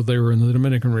or whether they were in the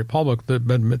Dominican Republic. There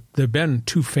have been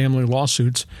 2 family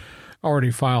lawsuits already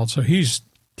filed. So he's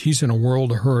in a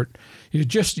world of hurt. You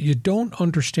don't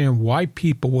understand why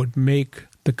people would make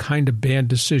the kind of bad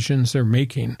decisions they're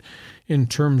making in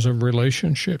terms of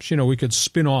relationships. You know, we could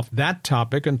spin off that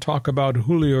topic and talk about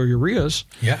Julio Urias,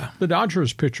 the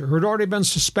Dodgers pitcher, who had already been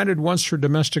suspended once for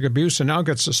domestic abuse and now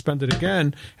gets suspended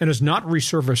again and is not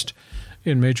resurfaced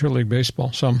in Major League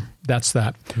Baseball. So that's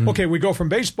that. Okay, we go from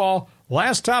baseball.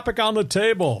 Last topic on the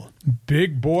table,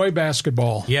 big boy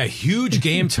basketball. Yeah, huge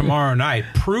game tomorrow night.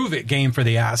 Prove it game for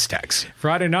the Aztecs.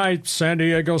 Friday night, San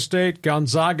Diego State,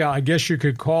 Gonzaga. I guess you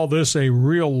could call this a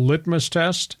real litmus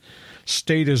test.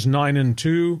 State is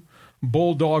 9-2.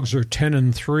 Bulldogs are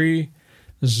 10-3.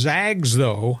 Zags,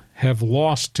 though, have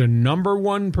lost to number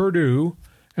 1 Purdue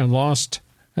and lost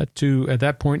at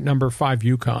that point number 5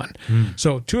 UConn.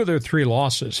 So 2 of their 3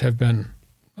 losses have been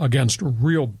against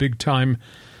real big-time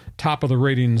top of the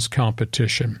ratings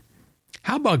competition.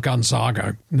 How about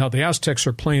Gonzaga? Now, the Aztecs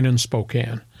are playing in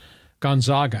Spokane.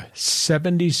 Gonzaga,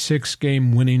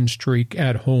 76-game winning streak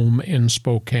at home in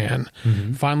Spokane.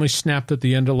 Finally snapped at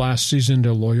the end of last season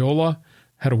to Loyola.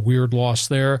 Had a weird loss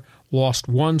there. Lost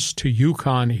once to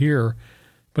UConn here.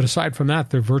 But aside from that,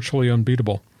 they're virtually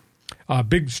unbeatable.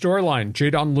 Big storyline,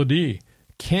 Jadon Ledee.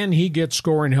 Can he get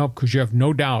scoring help? Because you have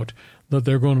no doubt that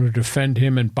they're going to defend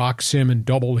him and box him and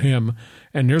double him,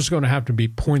 and there's going to have to be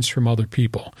points from other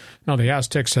people. Now, the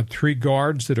Aztecs have 3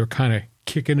 guards that are kind of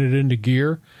kicking it into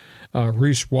gear.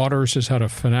 Reese Waters has had a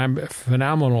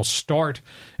phenomenal start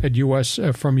at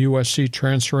from USC,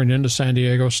 transferring into San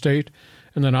Diego State.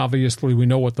 And then obviously we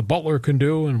know what the Butler can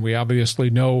do, and we obviously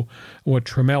know what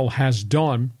Trammell has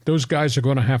done. Those guys are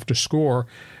going to have to score.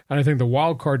 And I think the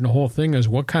wild card in the whole thing is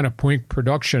what kind of point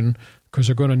production, because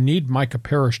they're going to need Micah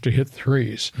Parrish to hit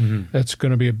threes. That's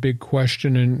going to be a big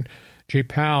question. And Jay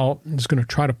Powell is going to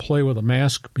try to play with a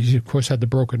mask. He, of course, had the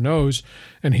broken nose,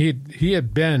 and he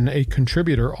had been a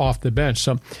contributor off the bench.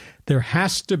 So there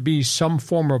has to be some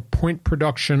form of point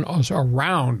production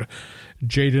around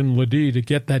Jaden Ledee to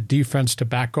get that defense to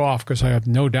back off, because I have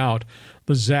no doubt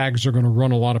the Zags are going to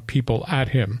run a lot of people at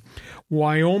him.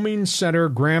 Wyoming center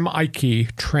Graham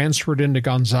Ike transferred into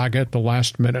Gonzaga at the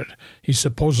last minute. He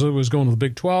supposedly was going to the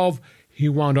Big 12. He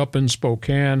wound up in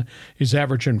Spokane. He's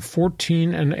averaging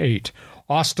 14 and 8.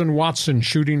 Austin Watson,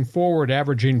 shooting forward,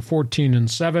 averaging 14 and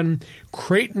 7.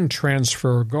 Creighton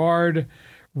transfer guard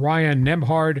Ryan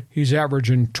Nembhard, he's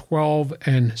averaging 12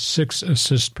 and 6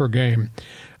 assists per game.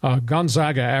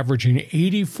 Gonzaga averaging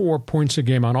 84 points a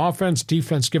game on offense.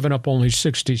 Defense giving up only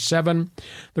 67.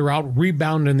 They're out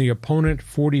rebounding the opponent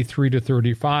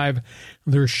 43-35.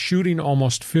 They're shooting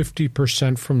almost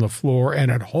 50% from the floor,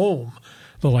 and at home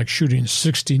they're like shooting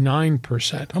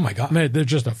 69%. Oh my God. Man, they're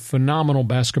just a phenomenal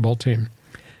basketball team.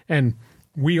 And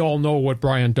we all know what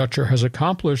Brian Dutcher has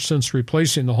accomplished since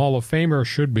replacing the Hall of Famer,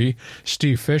 should be,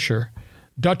 Steve Fisher.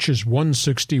 Dutch is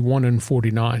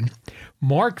 161-49.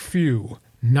 Mark Few,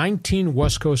 19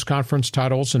 West Coast Conference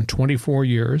titles in 24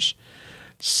 years,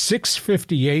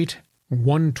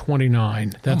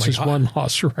 658-129. That's his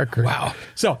one-loss record. Wow.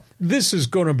 So this is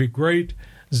going to be great.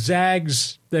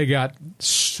 Zags, they got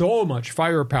so much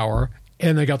firepower,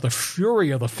 and they got the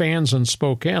fury of the fans in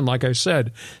Spokane. Like I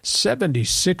said,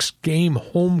 76-game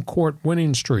home court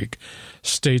winning streak.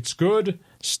 State's good.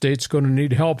 State's going to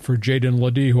need help for Jaden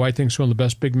Ledee, who I think is one of the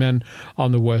best big men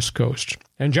on the West Coast.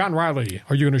 And John Riley,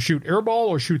 are you going to shoot air ball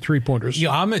or shoot three-pointers? Yeah,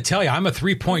 I'm going to tell you, I'm a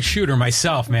three-point shooter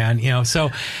myself, man.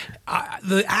 So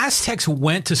the Aztecs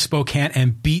went to Spokane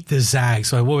and beat the Zags.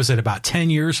 So what was it, about 10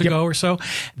 years ago or so?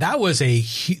 That was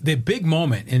the big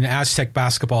moment in Aztec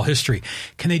basketball history.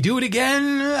 Can they do it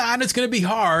again? And it's going to be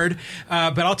hard.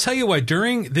 But I'll tell you what,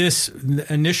 during this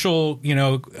initial,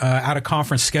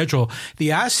 out-of-conference schedule,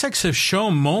 the Aztecs have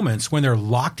shown moments when their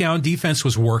lockdown defense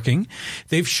was working.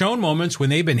 They've shown moments when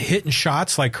they've been hitting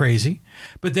shots like crazy,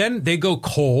 but then they go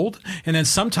cold, and then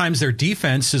sometimes their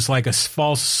defense is like a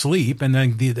false sleep, and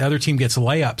then the other team gets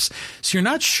layups. So you're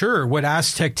not sure what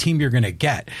Aztec team you're going to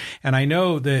get. And I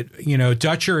know that,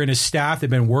 Dutcher and his staff, they've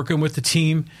been working with the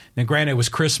team. And granted, it was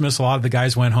Christmas. A lot of the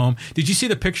guys went home. Did you see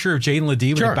the picture of Jaden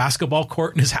Ledee with a basketball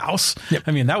court in his house? Yep.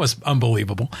 I mean, that was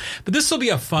unbelievable. But this will be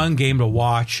a fun game to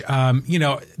watch.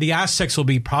 The Aztecs will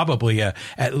be probably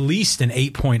at least an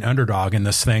 8-point underdog in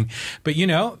this thing. But,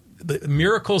 the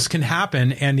miracles can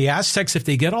happen, and the Aztecs, if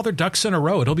they get all their ducks in a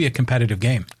row, it'll be a competitive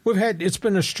game. It's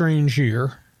been a strange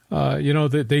year.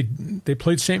 They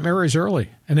played St. Mary's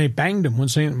early, and they banged them when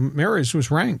St. Mary's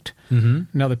was ranked.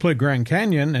 Mm-hmm. Now they played Grand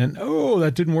Canyon, and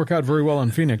that didn't work out very well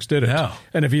in Phoenix, did it? No.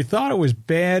 And if you thought it was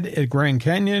bad at Grand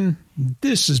Canyon,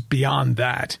 this is beyond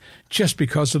that, just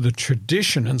because of the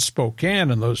tradition in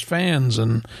Spokane and those fans,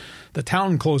 and the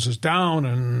town closes down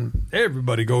and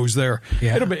everybody goes there.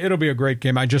 Yeah. It'll be a great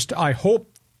game. I hope,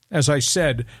 as I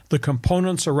said, the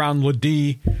components around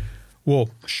Ledee will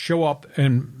show up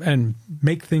and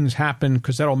make things happen,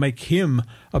 because that'll make him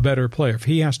a better player. If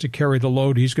he has to carry the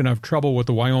load, he's going to have trouble with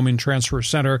the Wyoming transfer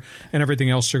center and everything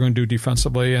else they're going to do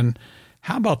defensively. And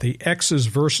how about the X's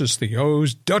versus the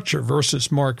O's? Dutcher versus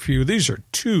Mark Few. These are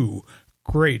two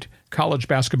great college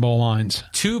basketball lines.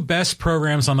 Two best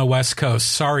programs on the West Coast.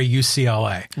 Sorry,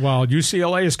 UCLA. Well,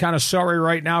 UCLA is kind of sorry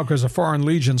right now because the Foreign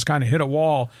Legions kind of hit a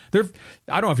wall. I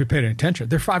don't know if you paid any attention.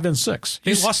 They're 5-6.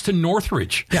 They lost to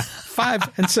Northridge. Yeah,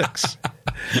 5-6.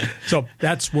 So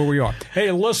that's where we are.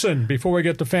 Hey, listen, before we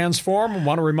get to Fans Forum, I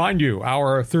want to remind you,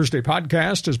 our Thursday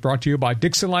podcast is brought to you by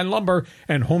Dixon Line Lumber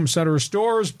and Home Center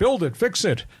Stores. Build it, fix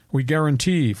it. We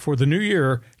guarantee for the new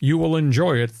year, you will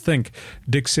enjoy it. Think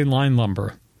Dixon Line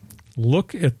Lumber.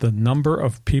 Look at the number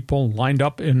of people lined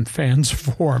up in Fans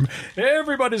Forum.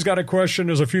 Everybody's got a question.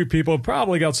 There's a few people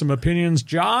probably got some opinions.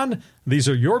 John, these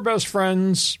are your best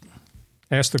friends.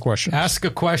 Ask the question. Ask a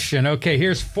question. Okay,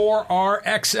 here's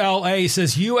 4RXLA.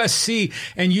 Says USC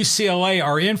and UCLA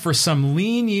are in for some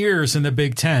lean years in the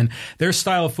Big Ten. Their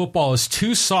style of football is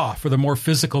too soft for the more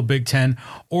physical Big Ten.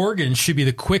 Oregon should be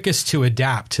the quickest to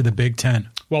adapt to the Big Ten.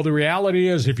 Well, the reality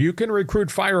is, if you can recruit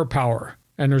firepower,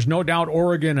 and there's no doubt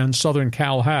Oregon and Southern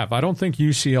Cal have, I don't think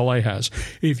UCLA has.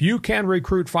 If you can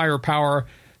recruit firepower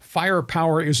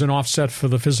is an offset for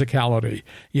the physicality.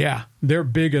 Yeah, they're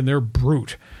big and they're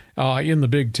brute in the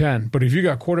Big Ten. But if you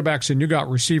got quarterbacks and you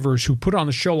got receivers who put on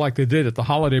the show like they did at the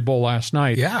Holiday Bowl last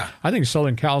night, I think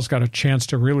Southern Cal's got a chance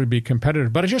to really be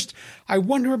competitive. But I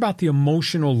wonder about the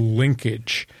emotional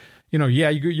linkage.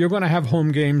 You're going to have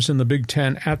home games in the Big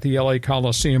Ten at the LA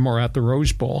Coliseum or at the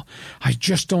Rose Bowl. I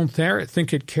just don't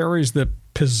think it carries the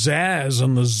pizzazz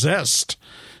and the zest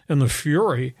and the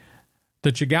fury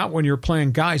that you got when you're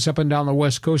playing guys up and down the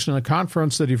West Coast in the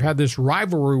conference that you've had this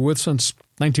rivalry with since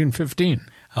 1915.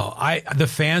 The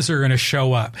fans are going to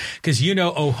show up because,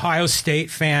 Ohio State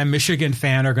fan, Michigan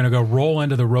fan are going to go roll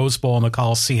into the Rose Bowl in the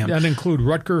Coliseum. That include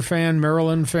Rutger fan,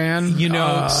 Maryland fan.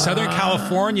 Southern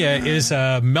California is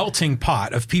a melting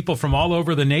pot of people from all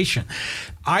over the nation.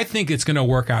 I think it's going to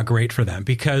work out great for them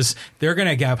because they're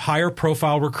going to have higher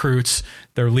profile recruits.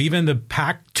 They're leaving the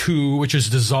Pac-2, which is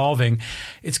dissolving.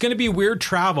 It's going to be weird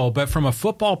travel, but from a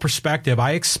football perspective,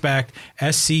 I expect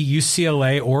SC,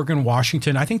 UCLA, Oregon,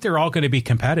 Washington, I think they're all going to be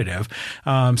competitive.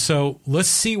 So let's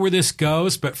see where this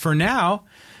goes. But for now,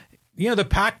 the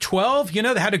Pac-12,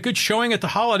 they had a good showing at the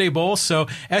Holiday Bowl, so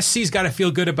SC's got to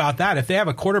feel good about that. If they have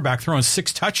a quarterback throwing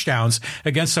 6 touchdowns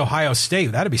against Ohio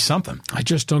State, that'd be something. I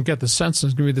just don't get the sense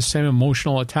there's going to be the same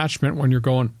emotional attachment when you're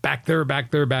going back there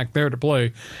to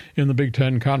play in the Big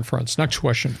Ten Conference. Next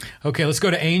question. Okay, let's go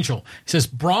to Angel. He says,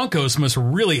 Broncos must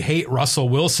really hate Russell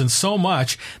Wilson so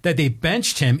much that they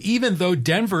benched him, even though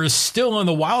Denver is still in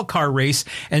the wild card race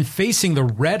and facing the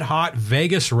red-hot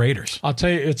Vegas Raiders. I'll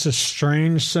tell you, it's a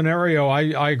strange scenario.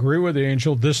 I agree with the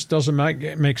Angel. This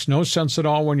makes no sense at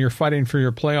all when you're fighting for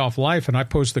your playoff life. And I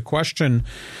pose the question,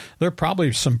 there are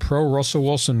probably some pro-Russell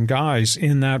Wilson guys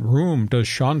in that room. Does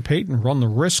Sean Payton run the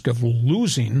risk of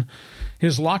losing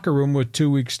his locker room with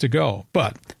 2 weeks to go?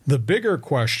 But the bigger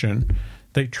question,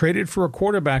 they traded for a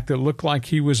quarterback that looked like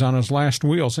he was on his last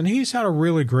wheels, and he's had a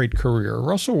really great career.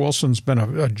 Russell Wilson's been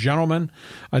a gentleman.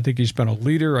 I think he's been a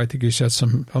leader. I think he's had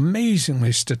some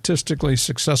amazingly statistically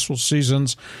successful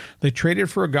seasons. They traded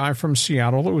for a guy from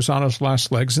Seattle that was on his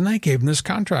last legs, and they gave him this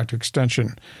contract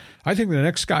extension. I think the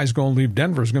next guy's going to leave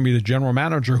Denver is going to be the general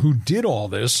manager who did all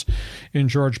this in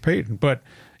George Payton. But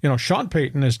Sean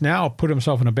Payton has now put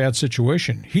himself in a bad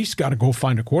situation. He's got to go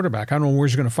find a quarterback. I don't know where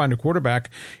he's going to find a quarterback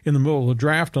in the middle of the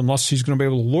draft unless he's going to be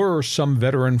able to lure some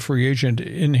veteran free agent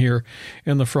in here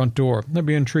in the front door. That'd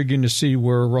be intriguing to see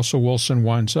where Russell Wilson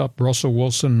winds up. Russell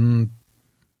Wilson,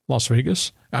 Las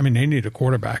Vegas? I mean, they need a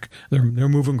quarterback. They're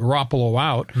moving Garoppolo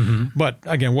out. Mm-hmm. But,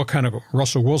 again, what kind of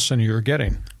Russell Wilson are you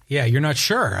getting? Yeah, you're not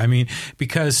sure. I mean,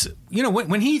 because,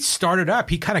 when he started up,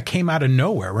 he kind of came out of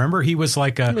nowhere. Remember, he was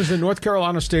like He was in North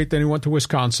Carolina State, then he went to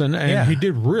Wisconsin, and he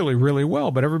did really, really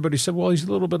well. But everybody said, well, he's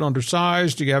a little bit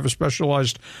undersized. You have a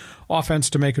specialized offense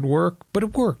to make it work. But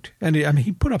it worked. And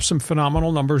he put up some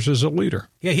phenomenal numbers as a leader.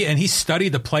 Yeah, he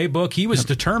studied the playbook. He was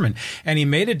determined, and he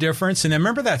made a difference. And then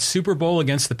remember that Super Bowl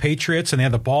against the Patriots, and they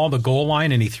had the ball on the goal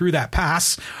line, and he threw that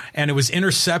pass, and it was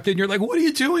intercepted. And you're like, what are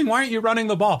you doing? Why aren't you running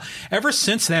the ball? Ever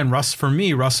since then,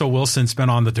 Russell Wilson's been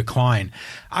on the decline.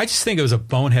 I just think it was a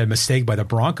bonehead mistake by the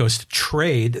Broncos to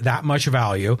trade that much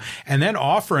value and then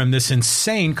offer him this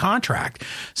insane contract.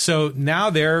 So now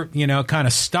they're, kind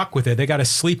of stuck with it. They got to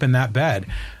sleep in that bed.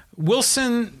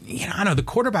 Wilson, I don't know, the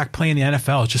quarterback play in the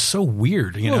NFL is just so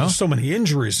weird, There's so many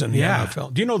injuries in the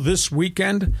NFL. Do you know this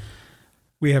weekend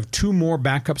we have 2 more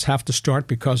backups have to start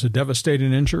because of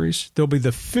devastating injuries? There'll be the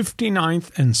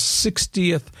 59th and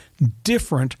 60th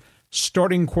different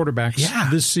starting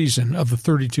quarterbacks this season of the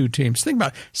 32 teams. Think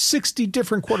about it. 60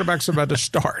 different quarterbacks about to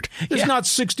start. There's not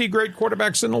 60 great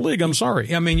quarterbacks in the league. I'm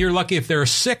sorry. I mean, you're lucky if there are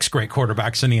 6 great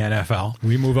quarterbacks in the NFL.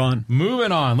 We move on.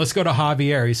 Moving on. Let's go to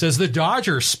Javier. He says the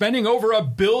Dodgers spending over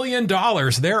 $1 billion.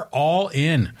 They're all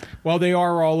in. Well, they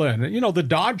are all in. The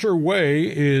Dodger way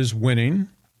is winning.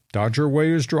 Dodger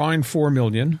Way is drawing $4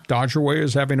 million. Dodger Way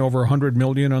is having over $100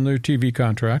 million on their TV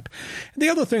contract. The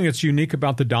other thing that's unique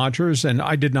about the Dodgers, and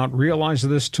I did not realize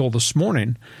this till this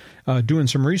morning, doing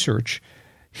some research,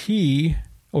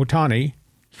 Ohtani,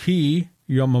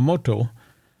 Yamamoto,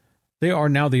 they are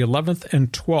now the 11th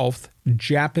and 12th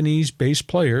Japanese-based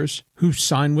players who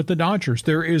signed with the Dodgers.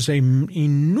 There is an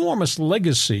enormous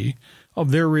legacy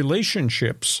of their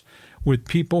relationships with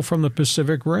people from the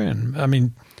Pacific Rim. I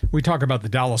mean, we talk about the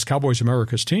Dallas Cowboys,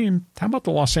 America's team. How about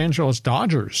the Los Angeles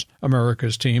Dodgers,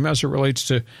 America's team, as it relates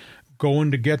to going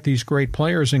to get these great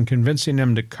players and convincing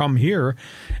them to come here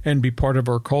and be part of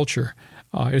our culture?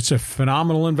 It's a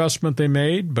phenomenal investment they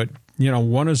made, but,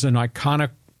 one is an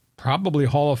iconic, probably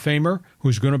Hall of Famer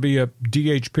who's going to be a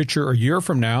DH pitcher a year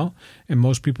from now, and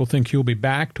most people think he'll be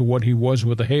back to what he was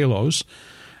with the Halos.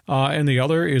 And the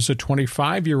other is a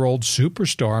 25-year-old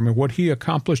superstar. I mean, what he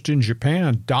accomplished in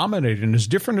Japan, dominating, as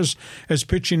different as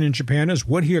pitching in Japan is,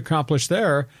 what he accomplished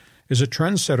there is a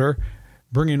trendsetter,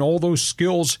 bringing all those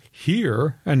skills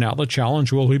here. And now the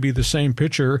challenge, will he be the same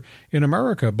pitcher in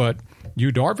America? But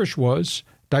Yu Darvish was,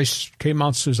 Daisuke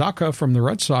Matsuzaka from the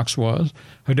Red Sox was,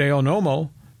 Hideo Nomo,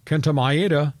 Kenta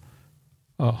Maeda,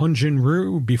 Hyun-Jin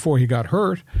Ryu before he got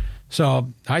hurt.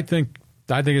 So I think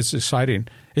it's exciting.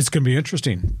 It's going to be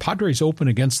interesting. Padres open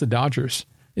against the Dodgers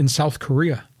in South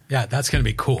Korea. Yeah, that's going to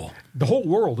be cool. The whole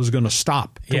world is going to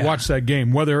stop to watch that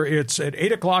game, whether it's at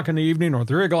 8 o'clock in the evening or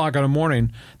 3 o'clock in the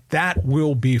morning. That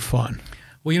will be fun.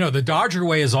 Well, the Dodger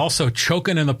way is also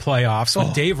choking in the playoffs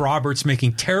with Dave Roberts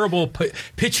making terrible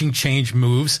pitching change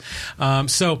moves.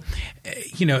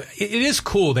 It is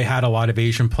cool they had a lot of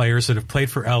Asian players that have played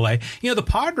for L.A. The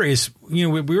Padres, we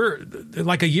were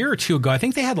like a year or two ago, I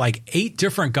think they had like 8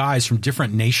 different guys from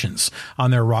different nations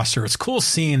on their roster. It's cool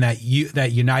seeing that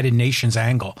United Nations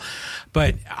angle.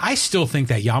 But I still think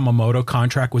that Yamamoto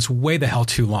contract was way the hell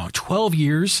too long. 12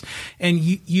 years. And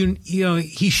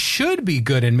he should be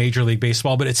good in Major League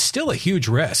Baseball, but it's still a huge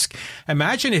risk.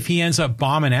 Imagine if he ends up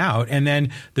bombing out and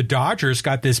then the Dodgers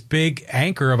got this big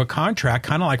anchor of a contract,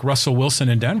 kind of like Russell Wilson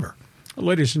in Denver.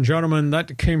 Ladies and gentlemen,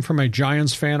 that came from a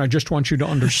Giants fan. I just want you to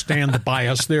understand the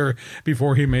bias there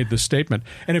before he made the statement.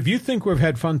 And if you think we've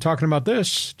had fun talking about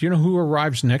this, do you know who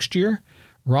arrives next year?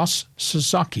 Ross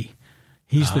Sasaki.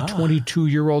 He's the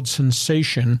 22-year-old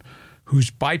sensation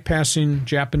who's bypassing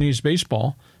Japanese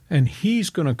baseball, and he's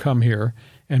going to come here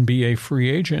and be a free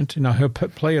agent. Now, he'll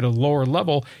play at a lower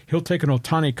level. He'll take an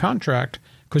Ohtani contract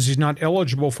because he's not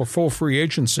eligible for full free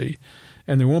agency,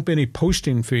 and there won't be any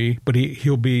posting fee, but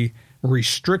he'll be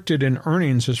restricted in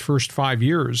earnings his first 5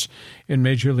 years in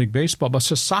Major League Baseball. But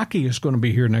Sasaki is going to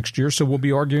be here next year, so we'll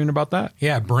be arguing about that.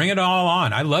 Yeah, bring it all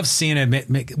on. I love seeing it.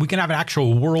 We can have an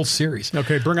actual World Series.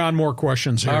 Okay, bring on more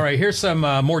questions here. All right, here's some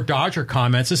more Dodger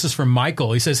comments. This is from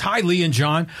Michael. He says, "Hi, Lee and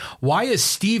John. Why is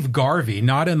Steve Garvey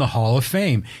not in the Hall of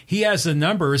Fame? He has the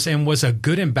numbers and was a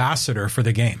good ambassador for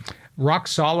the game." Rock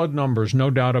solid numbers, no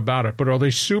doubt about it. But are they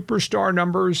superstar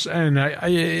numbers? And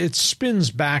it spins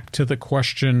back to the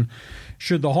question,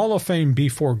 should the Hall of Fame be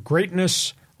for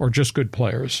greatness or just good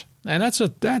players? And that's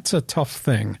a tough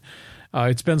thing.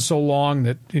 It's been so long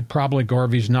that probably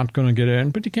Garvey's not going to get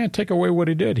in, but you can't take away what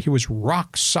he did. He was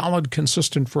rock solid,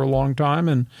 consistent for a long time,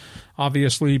 and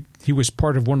obviously he was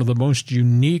part of one of the most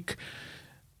unique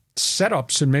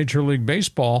setups in Major League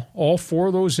Baseball, all 4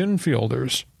 of those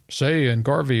infielders. Say, and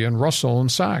Garvey and Russell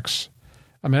and Sachs.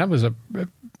 I mean,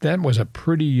 that was a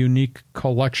pretty unique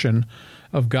collection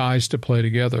of guys to play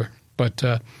together. But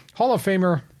Hall of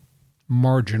Famer,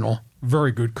 marginal.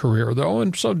 Very good career, though,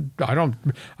 and so I don't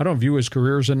view his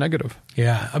career as a negative.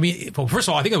 Yeah, I mean, well, first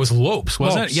of all, I think it was Lopes,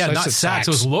 wasn't it? Yeah, not Sachs.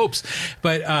 It was Lopes.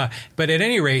 But at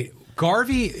any rate,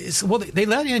 Garvey is. Well, they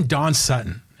let in Don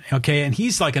Sutton. Okay, and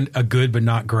he's like a good but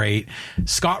not great.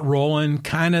 Scott Rowland,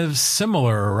 kind of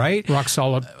similar, right? Rock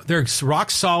solid. They're rock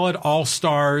solid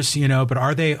all-stars, but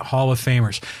are they Hall of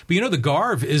Famers? But the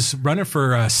Garv is running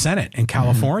for Senate in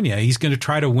California. Mm-hmm. He's going to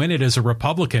try to win it as a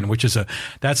Republican, which is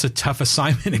that's a tough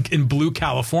assignment in blue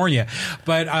California.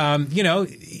 But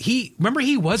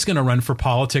he was going to run for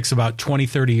politics about 20,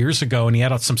 30 years ago, and he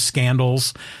had some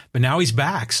scandals. But now he's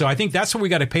back. So I think that's where we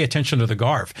got to pay attention to the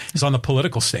Garv. He's on the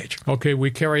political stage. Okay,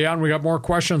 we carry on. We got more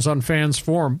questions on Fans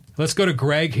Forum. Let's go to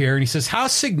Greg here. And he says, how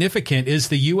significant is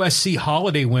the USC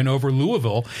Holiday win over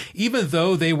Louisville, even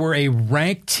though they were a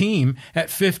ranked team at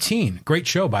 15? Great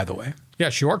show, by the way.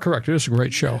 Yes, you are correct. It is a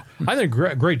great show. I think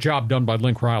great job done by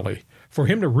Link Riley. For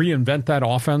him to reinvent that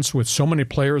offense with so many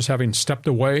players having stepped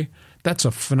away, that's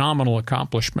a phenomenal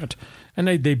accomplishment. And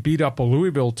they beat up a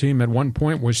Louisville team at one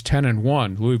point was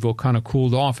 10-1. Louisville kind of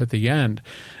cooled off at the end.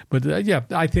 But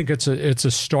I think it's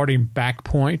a starting back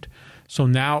point. So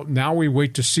now we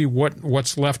wait to see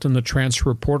what's left in the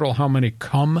transfer portal, how many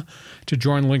come to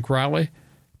join Link Riley.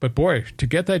 But boy, to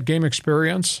get that game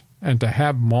experience and to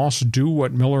have Moss do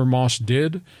what Miller Moss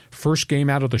did, first game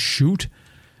out of the chute,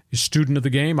 student of the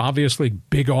game, obviously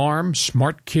big arm,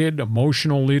 smart kid,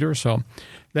 emotional leader. So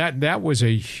that was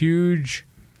a huge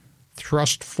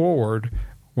thrust forward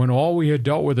when all we had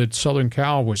dealt with at Southern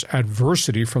Cal was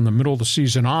adversity from the middle of the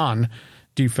season on.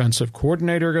 Defensive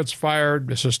coordinator gets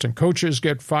fired, assistant coaches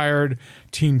get fired,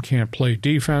 team can't play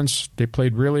defense. They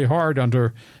played really hard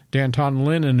under Danton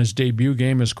Lynn in his debut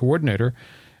game as coordinator,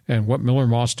 and what Miller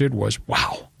Moss did was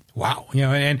wow.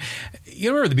 And you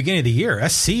remember at the beginning of the year,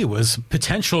 SC was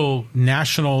potential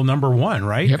national number 1,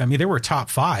 right? Yep. I mean, they were top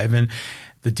 5, and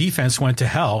the defense went to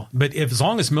hell. But as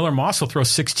long as Miller Moss will throw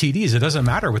 6 TDs, it doesn't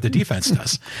matter what the defense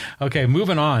does. Okay,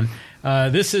 moving on.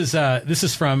 This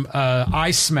is from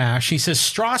I Smash. He says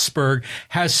Strasburg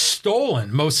has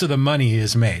stolen most of the money he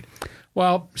has made.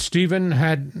 Well, Steven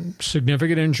had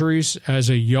significant injuries as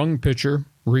a young pitcher,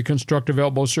 reconstructive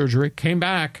elbow surgery, came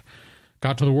back,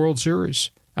 got to the World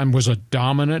Series, and was a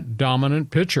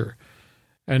dominant pitcher.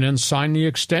 And then signed the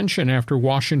extension after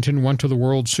Washington went to the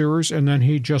World Series, and then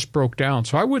he just broke down.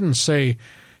 So I wouldn't say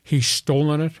he's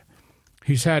stolen it.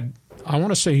 I want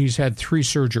to say he's had 3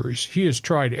 surgeries. He has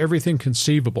tried everything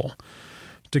conceivable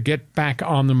to get back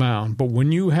on the mound. But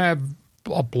when you have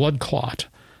a blood clot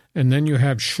and then you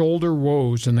have shoulder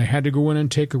woes and they had to go in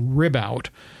and take a rib out,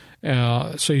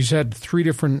 so he's had 3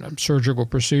 different surgical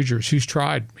procedures. He's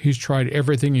tried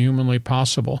everything humanly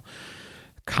possible.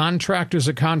 Contract is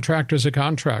a contract is a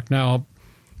contract. Now,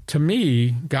 to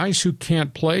me, guys who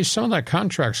can't play, some of that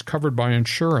contract's covered by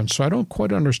insurance. So I don't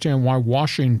quite understand why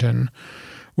Washington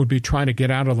would be trying to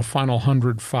get out of the final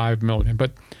 $105 million.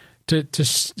 But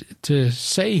to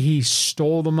say he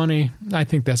stole the money, I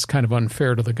think that's kind of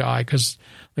unfair to the guy because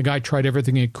the guy tried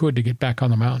everything he could to get back on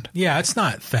the mound. Yeah, it's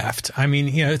not theft. I mean,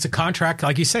 it's a contract,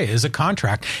 like you say, it's a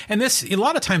contract. And a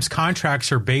lot of times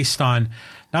contracts are based on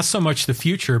not so much the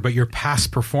future, but your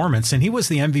past performance. And he was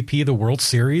the MVP of the World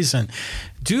Series, and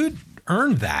dude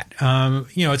earned that.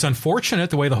 It's unfortunate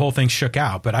the way the whole thing shook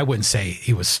out, but I wouldn't say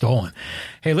he was stolen.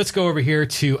 Hey, let's go over here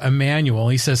to Emmanuel.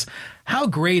 He says, how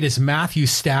great is Matthew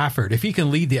Stafford if he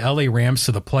can lead the LA Rams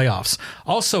to the playoffs?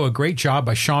 Also, a great job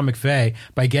by Sean McVay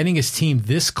by getting his team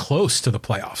this close to the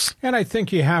playoffs. And I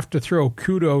think you have to throw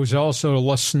kudos also to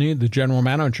Les Snead, the general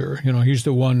manager. He's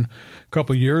the one a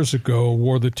couple of years ago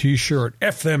wore the T-shirt,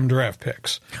 F them draft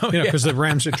picks. Because the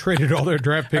Rams had traded all their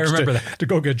draft picks to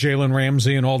go get Jalen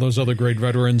Ramsey and all those other great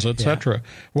veterans, etc. Yeah.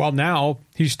 Well, now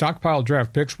he stockpiled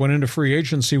draft picks, went into free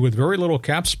agency with very little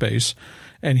cap space,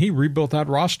 and he rebuilt that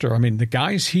roster. I mean, the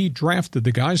guys he drafted,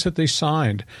 the guys that they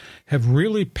signed, have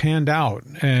really panned out,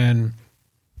 and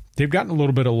they've gotten a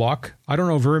little bit of luck. I don't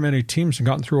know very many teams have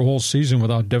gotten through a whole season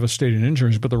without devastating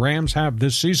injuries, but the Rams have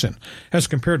this season, as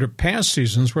compared to past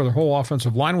seasons where their whole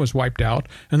offensive line was wiped out,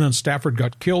 and then Stafford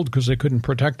got killed because they couldn't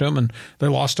protect him, and they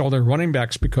lost all their running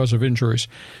backs because of injuries.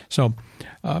 So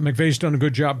McVay's done a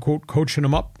good job, quote, coaching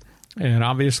them up, and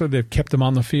obviously they've kept them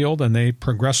on the field, and they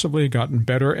progressively gotten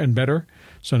better and better.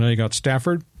 So now you got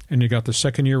Stafford, and you got the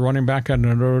second-year running back at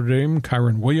Notre Dame,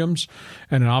 Kyron Williams,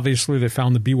 and then obviously they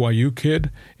found the BYU kid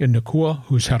in Nakua,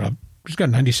 who's got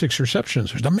 96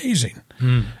 receptions. It's amazing.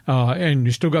 And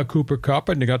you still got Cooper Kupp,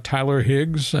 and you got Tyler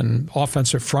Higgs, and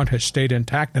offensive front has stayed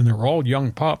intact, and they're all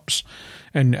young pups.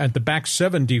 And at the back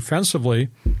 7 defensively,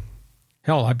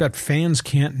 hell, I bet fans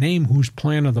can't name who's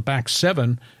playing on the back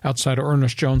 7 outside of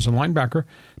Ernest Jones and linebacker.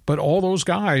 But all those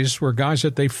guys were guys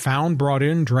that they found, brought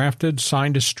in, drafted,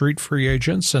 signed as street free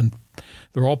agents, and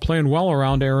they're all playing well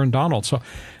around Aaron Donald. So,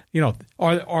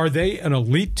 are they an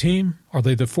elite team? Are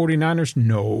they the 49ers?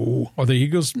 No. Are the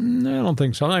Eagles? No, I don't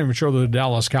think so. I'm not even sure they're the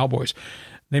Dallas Cowboys.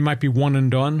 They might be one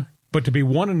and done. But to be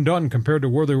one and done compared to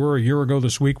where they were a year ago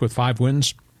this week with 5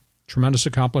 wins, tremendous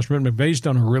accomplishment. McVay's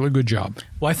done a really good job.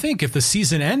 Well, I think if the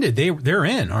season ended, they're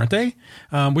in, aren't they?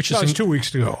 It's 2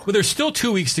 weeks to go. Well, there's still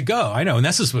 2 weeks to go. I know, and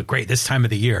this is great this time of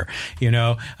the year.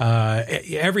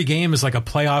 Every game is like a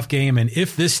playoff game, and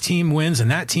if this team wins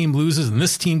and that team loses and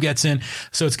this team gets in,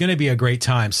 so it's going to be a great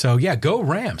time. So yeah, go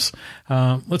Rams.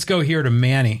 Let's go here to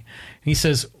Manny. He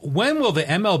says, when will the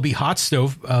MLB Hot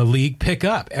Stove League pick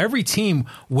up? Every team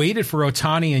waited for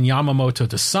Ohtani and Yamamoto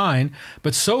to sign,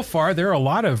 but so far there are a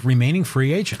lot of remaining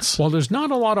free agents. Well, there's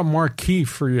not a lot of marquee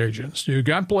free agents. You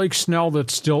got Blake Snell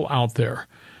that's still out there,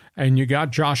 and you got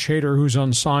Josh Hader who's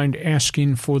unsigned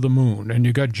asking for the moon, and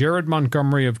you got Jared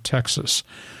Montgomery of Texas.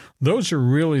 Those are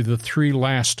really the 3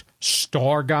 last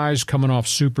star guys coming off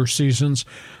super seasons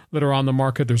that are on the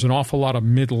market. There's an awful lot of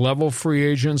mid-level free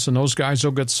agents, and those guys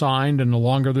will get signed, and the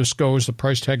longer this goes, the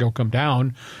price tag will come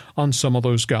down on some of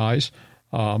those guys.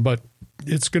 But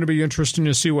it's going to be interesting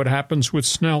to see what happens with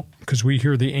Snell, because we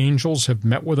hear the Angels have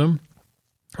met with him.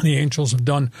 The Angels have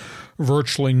done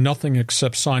virtually nothing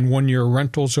except sign 1-year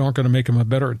rentals who aren't going to make him a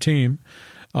better team.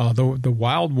 The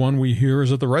wild one we hear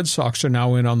is that the Red Sox are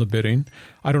now in on the bidding.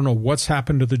 I don't know what's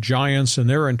happened to the Giants and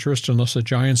their interest, unless the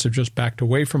Giants have just backed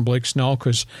away from Blake Snell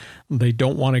because they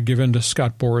don't want to give in to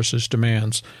Scott Boris's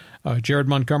demands. Jared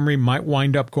Montgomery might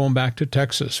wind up going back to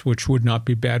Texas, which would not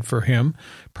be bad for him.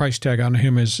 Price tag on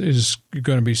him is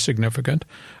going to be significant.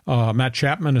 Matt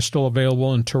Chapman is still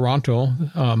available in Toronto.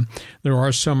 There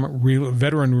are some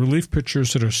veteran relief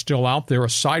pitchers that are still out there,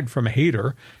 aside from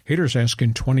Hader. Hader's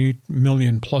asking $20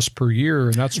 million plus per year,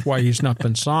 and that's why he's not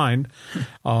been signed.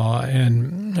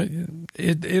 And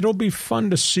it'll be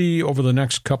fun to see over the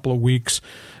next couple of weeks.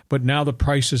 But now the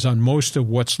price is on most of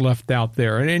what's left out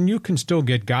there. And you can still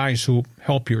get guys who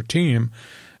help your team,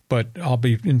 but I'll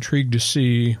be intrigued to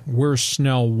see where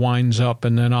Snell winds up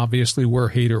and then obviously where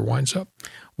Hader winds up.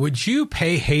 Would you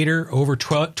pay Hader over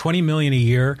 $20 million a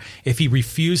year if he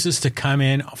refuses to come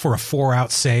in for a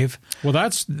 4-out save? Well,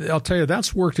 I'll tell you,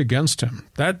 that's worked against him.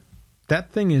 That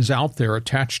thing is out there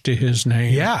attached to his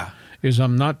name. Yeah. Is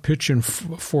I'm not pitching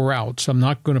 4 outs. I'm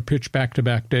not going to pitch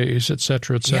back-to-back days, et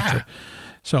cetera, et cetera. Yeah.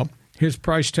 So His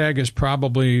price tag is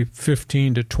probably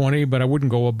 15 to 20, but I wouldn't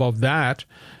go above that.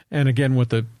 And again, with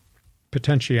the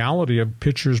potentiality of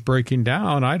pitchers breaking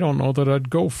down, I don't know that I'd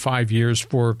go 5 years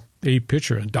for a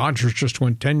pitcher. And Dodgers just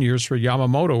went 10 years for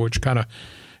Yamamoto, which kind of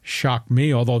shocked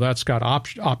me, although that's got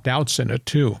opt-outs in it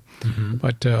too. Mm-hmm.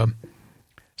 But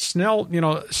Snell,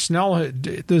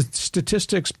 the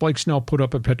statistics Blake Snell put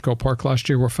up at Petco Park last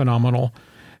year were phenomenal.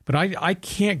 But I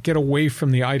can't get away from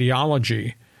the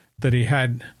ideology that he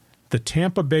had the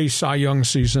Tampa Bay Cy Young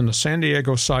season, the San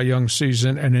Diego Cy Young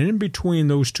season, and in between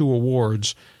those two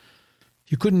awards,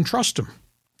 you couldn't trust him.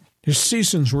 His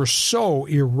seasons were so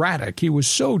erratic. He was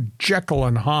so Jekyll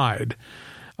and Hyde.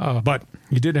 But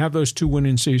he did have those 2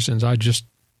 winning seasons. I just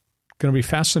going to be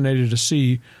fascinated to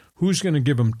see who's going to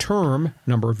give him term,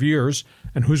 number of years,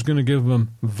 and who's going to give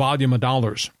him volume of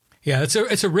dollars. Yeah,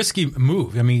 it's a risky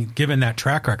move, I mean, given that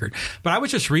track record. But I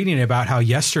was just reading about how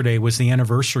yesterday was the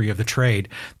anniversary of the trade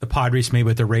the Padres made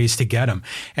with the Rays to get him.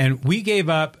 And we gave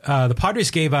up, the Padres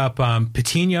gave up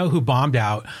Patino, who bombed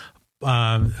out.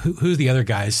 Who the other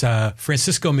guys?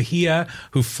 Francisco Mejia,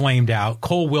 who flamed out.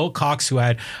 Cole Wilcox, who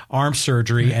had arm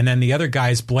surgery. And then the other guy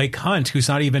is Blake Hunt, who's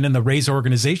not even in the Rays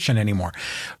organization anymore.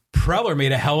 Preller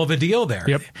made a hell of a deal there,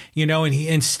 yep.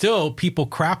 And still people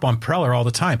crap on Preller all the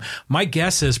time. My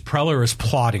guess is Preller is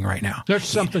plotting right now. There's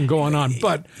something going on,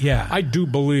 but yeah, I do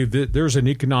believe that there's an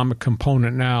economic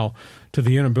component now to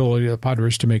the inability of the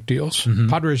Padres to make deals. Mm-hmm.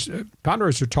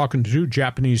 Padres are talking to 2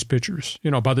 Japanese pitchers.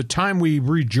 By the time we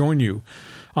rejoin you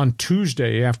on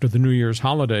Tuesday after the New Year's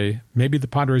holiday, maybe the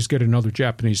Padres get another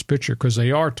Japanese pitcher because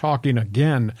they are talking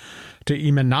again to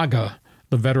Imanaga,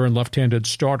 the veteran left-handed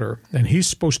starter, and he's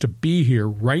supposed to be here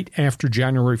right after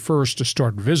January 1st to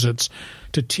start visits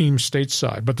to teams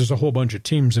stateside. But there's a whole bunch of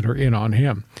teams that are in on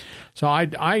him. So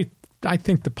I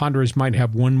think the Padres might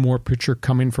have one more pitcher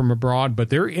coming from abroad, but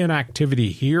their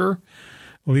inactivity here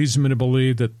leads me to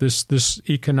believe that this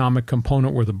economic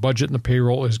component where the budget and the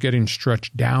payroll is getting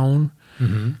stretched down,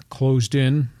 mm-hmm. closed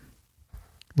in,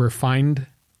 refined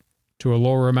to a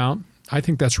lower amount, I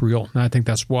think that's real. And I think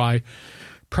that's why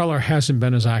Preller hasn't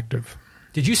been as active.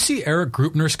 Did you see Eric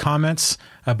Grupner's comments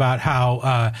about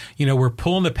how we're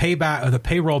pulling the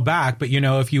payroll back, but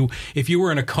if you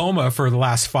were in a coma for the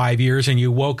last 5 years and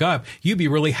you woke up, you'd be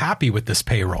really happy with this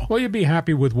payroll. Well, you'd be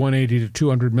happy with 180 to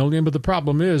 200 million, but the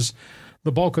problem is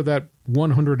the bulk of that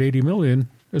 180 million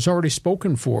is already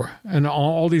spoken for, and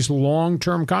all these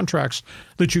long-term contracts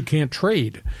that you can't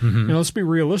trade. Mm-hmm. Let's be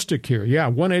realistic here. Yeah,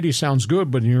 180 sounds good,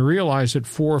 but you realize that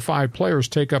 4 or 5 players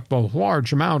take up a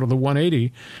large amount of the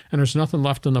 180, and there's nothing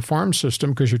left in the farm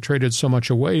system because you traded so much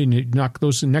away, and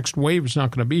the next wave is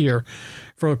not going to be here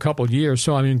for a couple of years.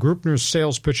 So, Grupner's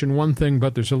sales pitching one thing,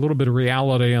 but there's a little bit of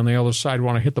reality on the other side.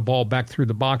 Want to hit the ball back through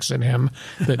the box in him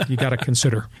that you got to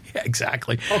consider. Yeah,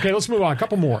 exactly. Okay, let's move on. A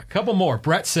couple more.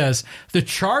 Brett says the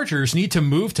Chargers need to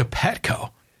move to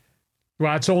Petco.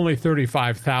 Well, it's only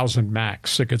 35,000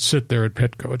 max. It could sit there at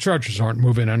Petco. The Chargers aren't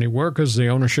moving anywhere because the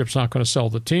ownership's not going to sell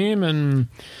the team. And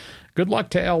good luck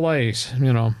to L.A.,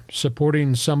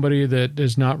 supporting somebody that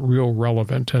is not real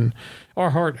relevant. And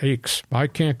our heart aches. I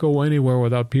can't go anywhere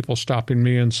without people stopping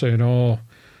me and saying, oh,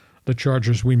 the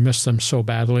Chargers, we miss them so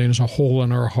badly. And there's a hole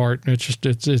in our heart. And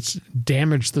it's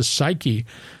damaged the psyche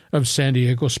of San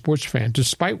Diego sports fans,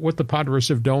 despite what the Padres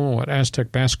have done, what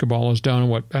Aztec basketball has done, and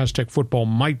what Aztec football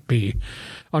might be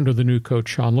under the new coach,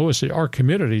 Sean Lewis. Our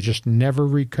community just never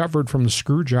recovered from the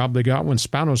screw job they got when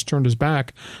Spanos turned his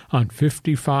back on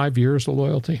 55 years of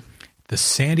loyalty. The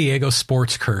San Diego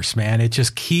sports curse, man. It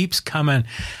just keeps coming.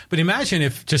 But imagine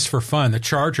if, just for fun, the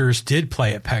Chargers did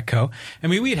play at Petco.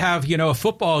 We'd have, a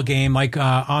football game like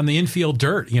on the infield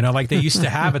dirt, like they used to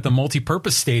have at the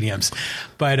multi-purpose stadiums.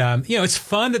 But, it's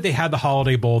fun that they had the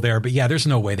Holiday Bowl there. But, yeah, there's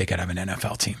no way they could have an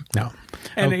NFL team. No.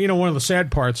 And, one of the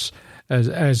sad parts,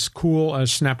 as cool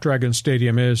as Snapdragon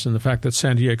Stadium is, and the fact that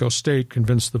San Diego State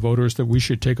convinced the voters that we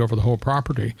should take over the whole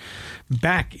property,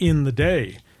 back in the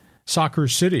day, Soccer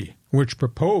City, which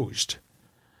proposed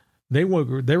they were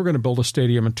going to build a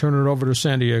stadium and turn it over to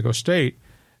San Diego State,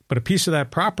 but a piece of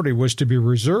that property was to be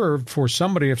reserved for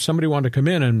somebody if somebody wanted to come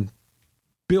in and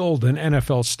build an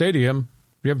NFL stadium.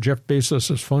 Do you have Jeff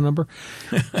Bezos' phone number?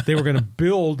 They were going to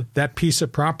build that piece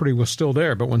of property was still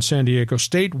there, but when San Diego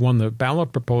State won the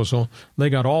ballot proposal, they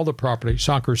got all the property.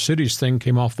 Soccer City's thing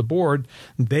came off the board.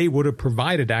 They would have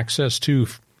provided access to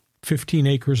 15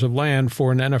 acres of land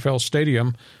for an NFL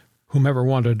stadium. whomever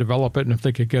wanted to develop it and if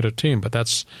they could get a team. But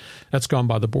that's gone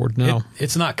by the board now.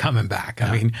 It's not coming back.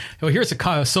 I mean, here's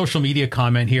a social media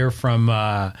comment here from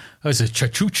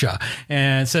Chachucha,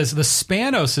 and it says the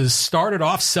Spanoses started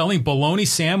off selling bologna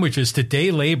sandwiches to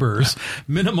day laborers,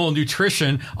 minimal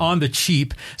nutrition on the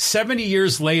cheap. 70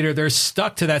 years later, they're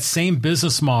stuck to that same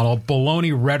business model,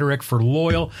 bologna rhetoric for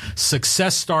loyal,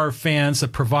 success-starved fans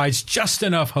that provides just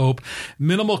enough hope,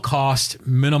 minimal cost,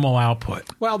 minimal output.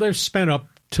 Well, they've spent up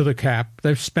to the cap.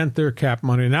 They've spent their cap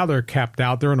money. Now they're capped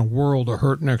out. They're in a world of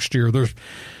hurt next year. There's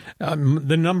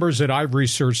the numbers that I've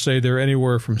researched say they're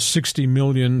anywhere from 60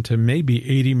 million to maybe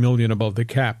 80 million above the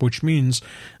cap, which means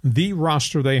the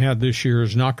roster they had this year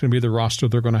is not going to be the roster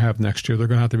they're going to have next year. They're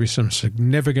going to have to be some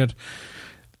significant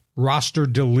roster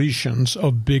deletions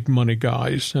of big money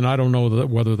guys. And I don't know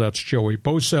whether that's Joey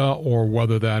Bosa or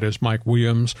whether that is Mike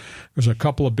Williams. There's a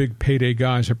couple of big payday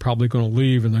guys that are probably going to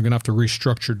leave, and they're going to have to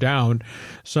restructure down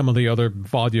some of the other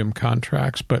volume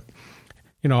contracts. But,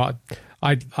 you know,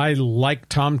 I like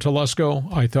Tom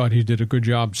Telesco. I thought he did a good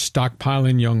job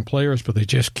stockpiling young players, but they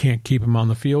just can't keep him on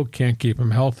the field, can't keep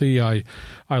him healthy. I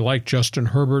like Justin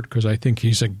Herbert because I think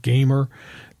he's a gamer.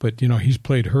 But, you know, he's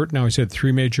played hurt now. He's had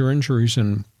 3 major injuries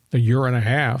in a year and a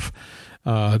half.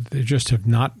 They just have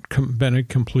not been a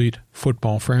complete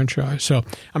football franchise. So,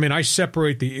 I mean, I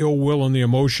separate the ill will and the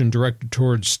emotion directed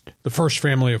towards the first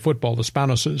family of football, the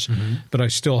Spanoses, but I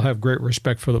still have great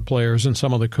respect for the players and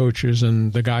some of the coaches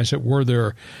and the guys that were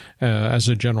there as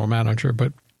a general manager.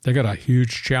 But they got a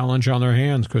huge challenge on their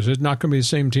hands because it's not going to be the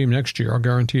same team next year. I'll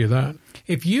guarantee you that.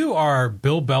 If you are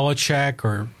Bill Belichick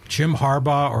or Jim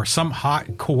Harbaugh or some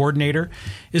hot coordinator,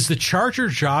 is the Charger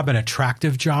job an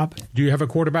attractive job? Do you have a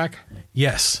quarterback?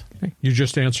 Yes. You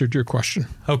just answered your question.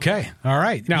 Okay. All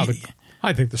right. Now,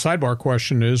 I think the sidebar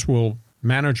question is, will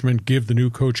management give the new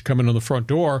coach coming in the front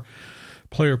door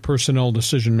player personnel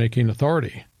decision-making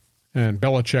authority? And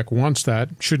Belichick wants that,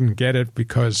 shouldn't get it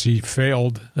because he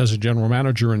failed as a general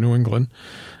manager in New England.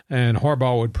 And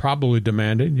Harbaugh would probably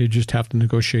demand it. You just have to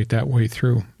negotiate that way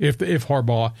through if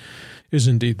Harbaugh is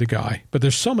indeed the guy. But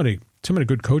there's so many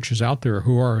good coaches out there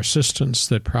who are assistants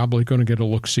that probably going to get a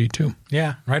look-see too.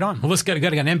 Yeah, right on. Well, let's get an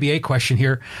NBA question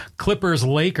here. Clippers,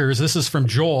 Lakers. This is from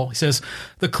Joel. He says,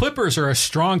 the Clippers are a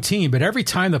strong team, but every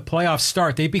time the playoffs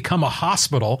start, they become a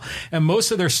hospital, and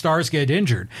most of their stars get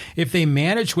injured. If they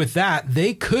manage with that,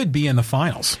 they could be in the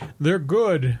finals. They're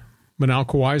good, but now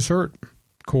Kawhi's hurt.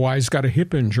 Kawhi's got a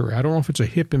hip injury. I don't know if it's a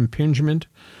hip impingement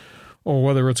or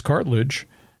whether it's cartilage,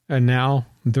 and now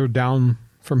they're down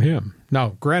from him.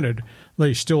 Now, granted,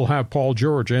 they still have Paul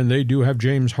George, and they do have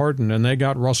James Harden, and they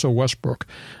got Russell Westbrook.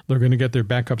 They're going to get their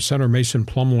backup center, Mason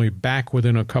Plumlee, back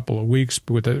within a couple of weeks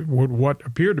with what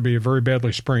appeared to be a very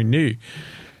badly sprained knee.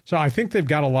 So I think they've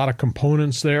got a lot of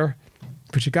components there,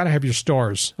 but you got to have your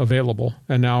stars available.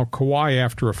 And now Kawhi,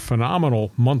 after a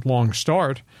phenomenal month-long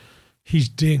start, he's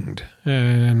dinged,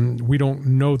 and we don't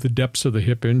know the depths of the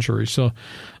hip injury. So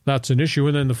that's an issue.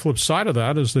 And then the flip side of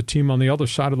that is the team on the other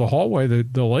side of the hallway,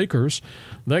 the Lakers.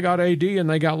 They got AD and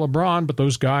they got LeBron, but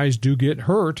those guys do get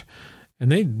hurt,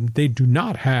 and they do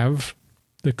not have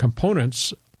the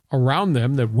components around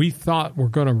them that we thought were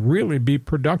going to really be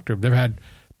productive. They've had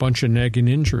bunch of nagging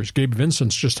injuries. Gabe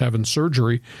Vincent's just having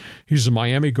surgery. He's a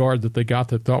Miami guard that they got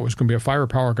that thought was going to be a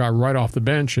firepower guy right off the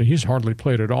bench, and he's hardly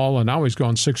played at all, and now he's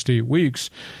gone 6 to 8 weeks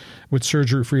with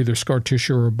surgery for either scar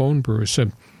tissue or a bone bruise.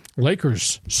 So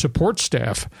Lakers' support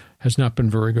staff has not been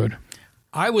very good.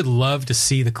 I would love to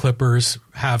see the Clippers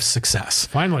have success.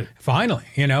 Finally,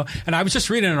 you know. And I was just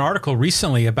reading an article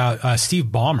recently about Steve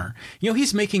Ballmer. You know,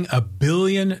 he's making $1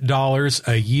 billion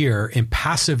a year in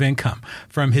passive income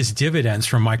from his dividends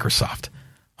from Microsoft.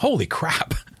 Holy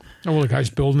crap. Oh, well, the guy's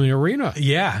building the arena.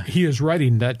 Yeah. He is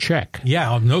writing that check.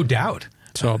 Yeah, no doubt.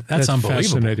 So that's unbelievable.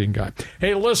 Fascinating guy.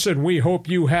 Hey, listen, we hope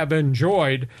you have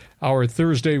enjoyed our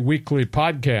Thursday weekly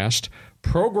podcast.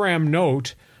 Program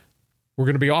note, we're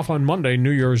going to be off on Monday,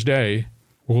 New Year's Day.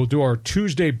 We'll do our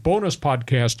Tuesday bonus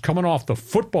podcast coming off the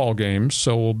football games,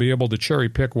 so we'll be able to cherry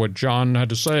pick what John had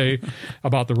to say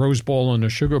about the Rose Bowl and the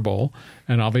Sugar Bowl,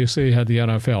 and obviously he had the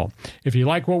NFL. If you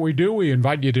like what we do, we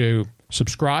invite you to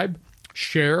subscribe,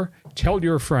 share, tell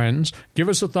your friends, give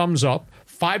us a thumbs up.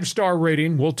 5-star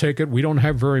rating, we'll take it. We don't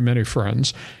have very many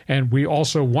friends. And we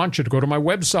also want you to go to my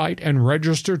website and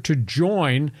register to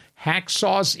join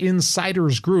Hacksaw's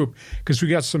Insiders Group because we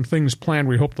got some things planned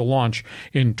we hope to launch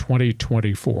in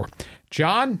 2024.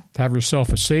 John, have yourself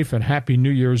a safe and happy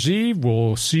New Year's Eve.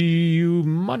 We'll see you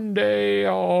Monday.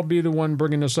 I'll be the one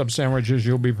bringing the sub sandwiches.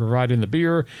 You'll be providing the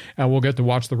beer, and we'll get to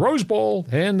watch the Rose Bowl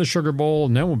and the Sugar Bowl,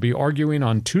 and then we'll be arguing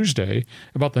on Tuesday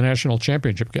about the national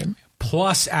championship game.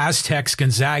 Plus Aztecs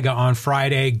Gonzaga on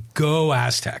Friday. Go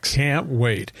Aztecs. Can't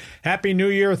wait. Happy New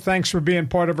Year. Thanks for being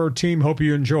part of our team. Hope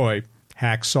you enjoy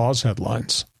Hacksaw's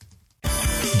Headlines.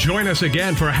 Join us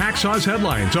again for Hacksaw's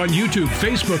Headlines on YouTube,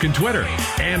 Facebook, and Twitter.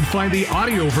 And find the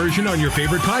audio version on your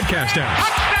favorite podcast app.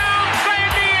 Touchdown, San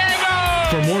Diego!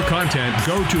 For more content,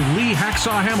 go to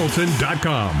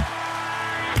LeeHacksawHamilton.com.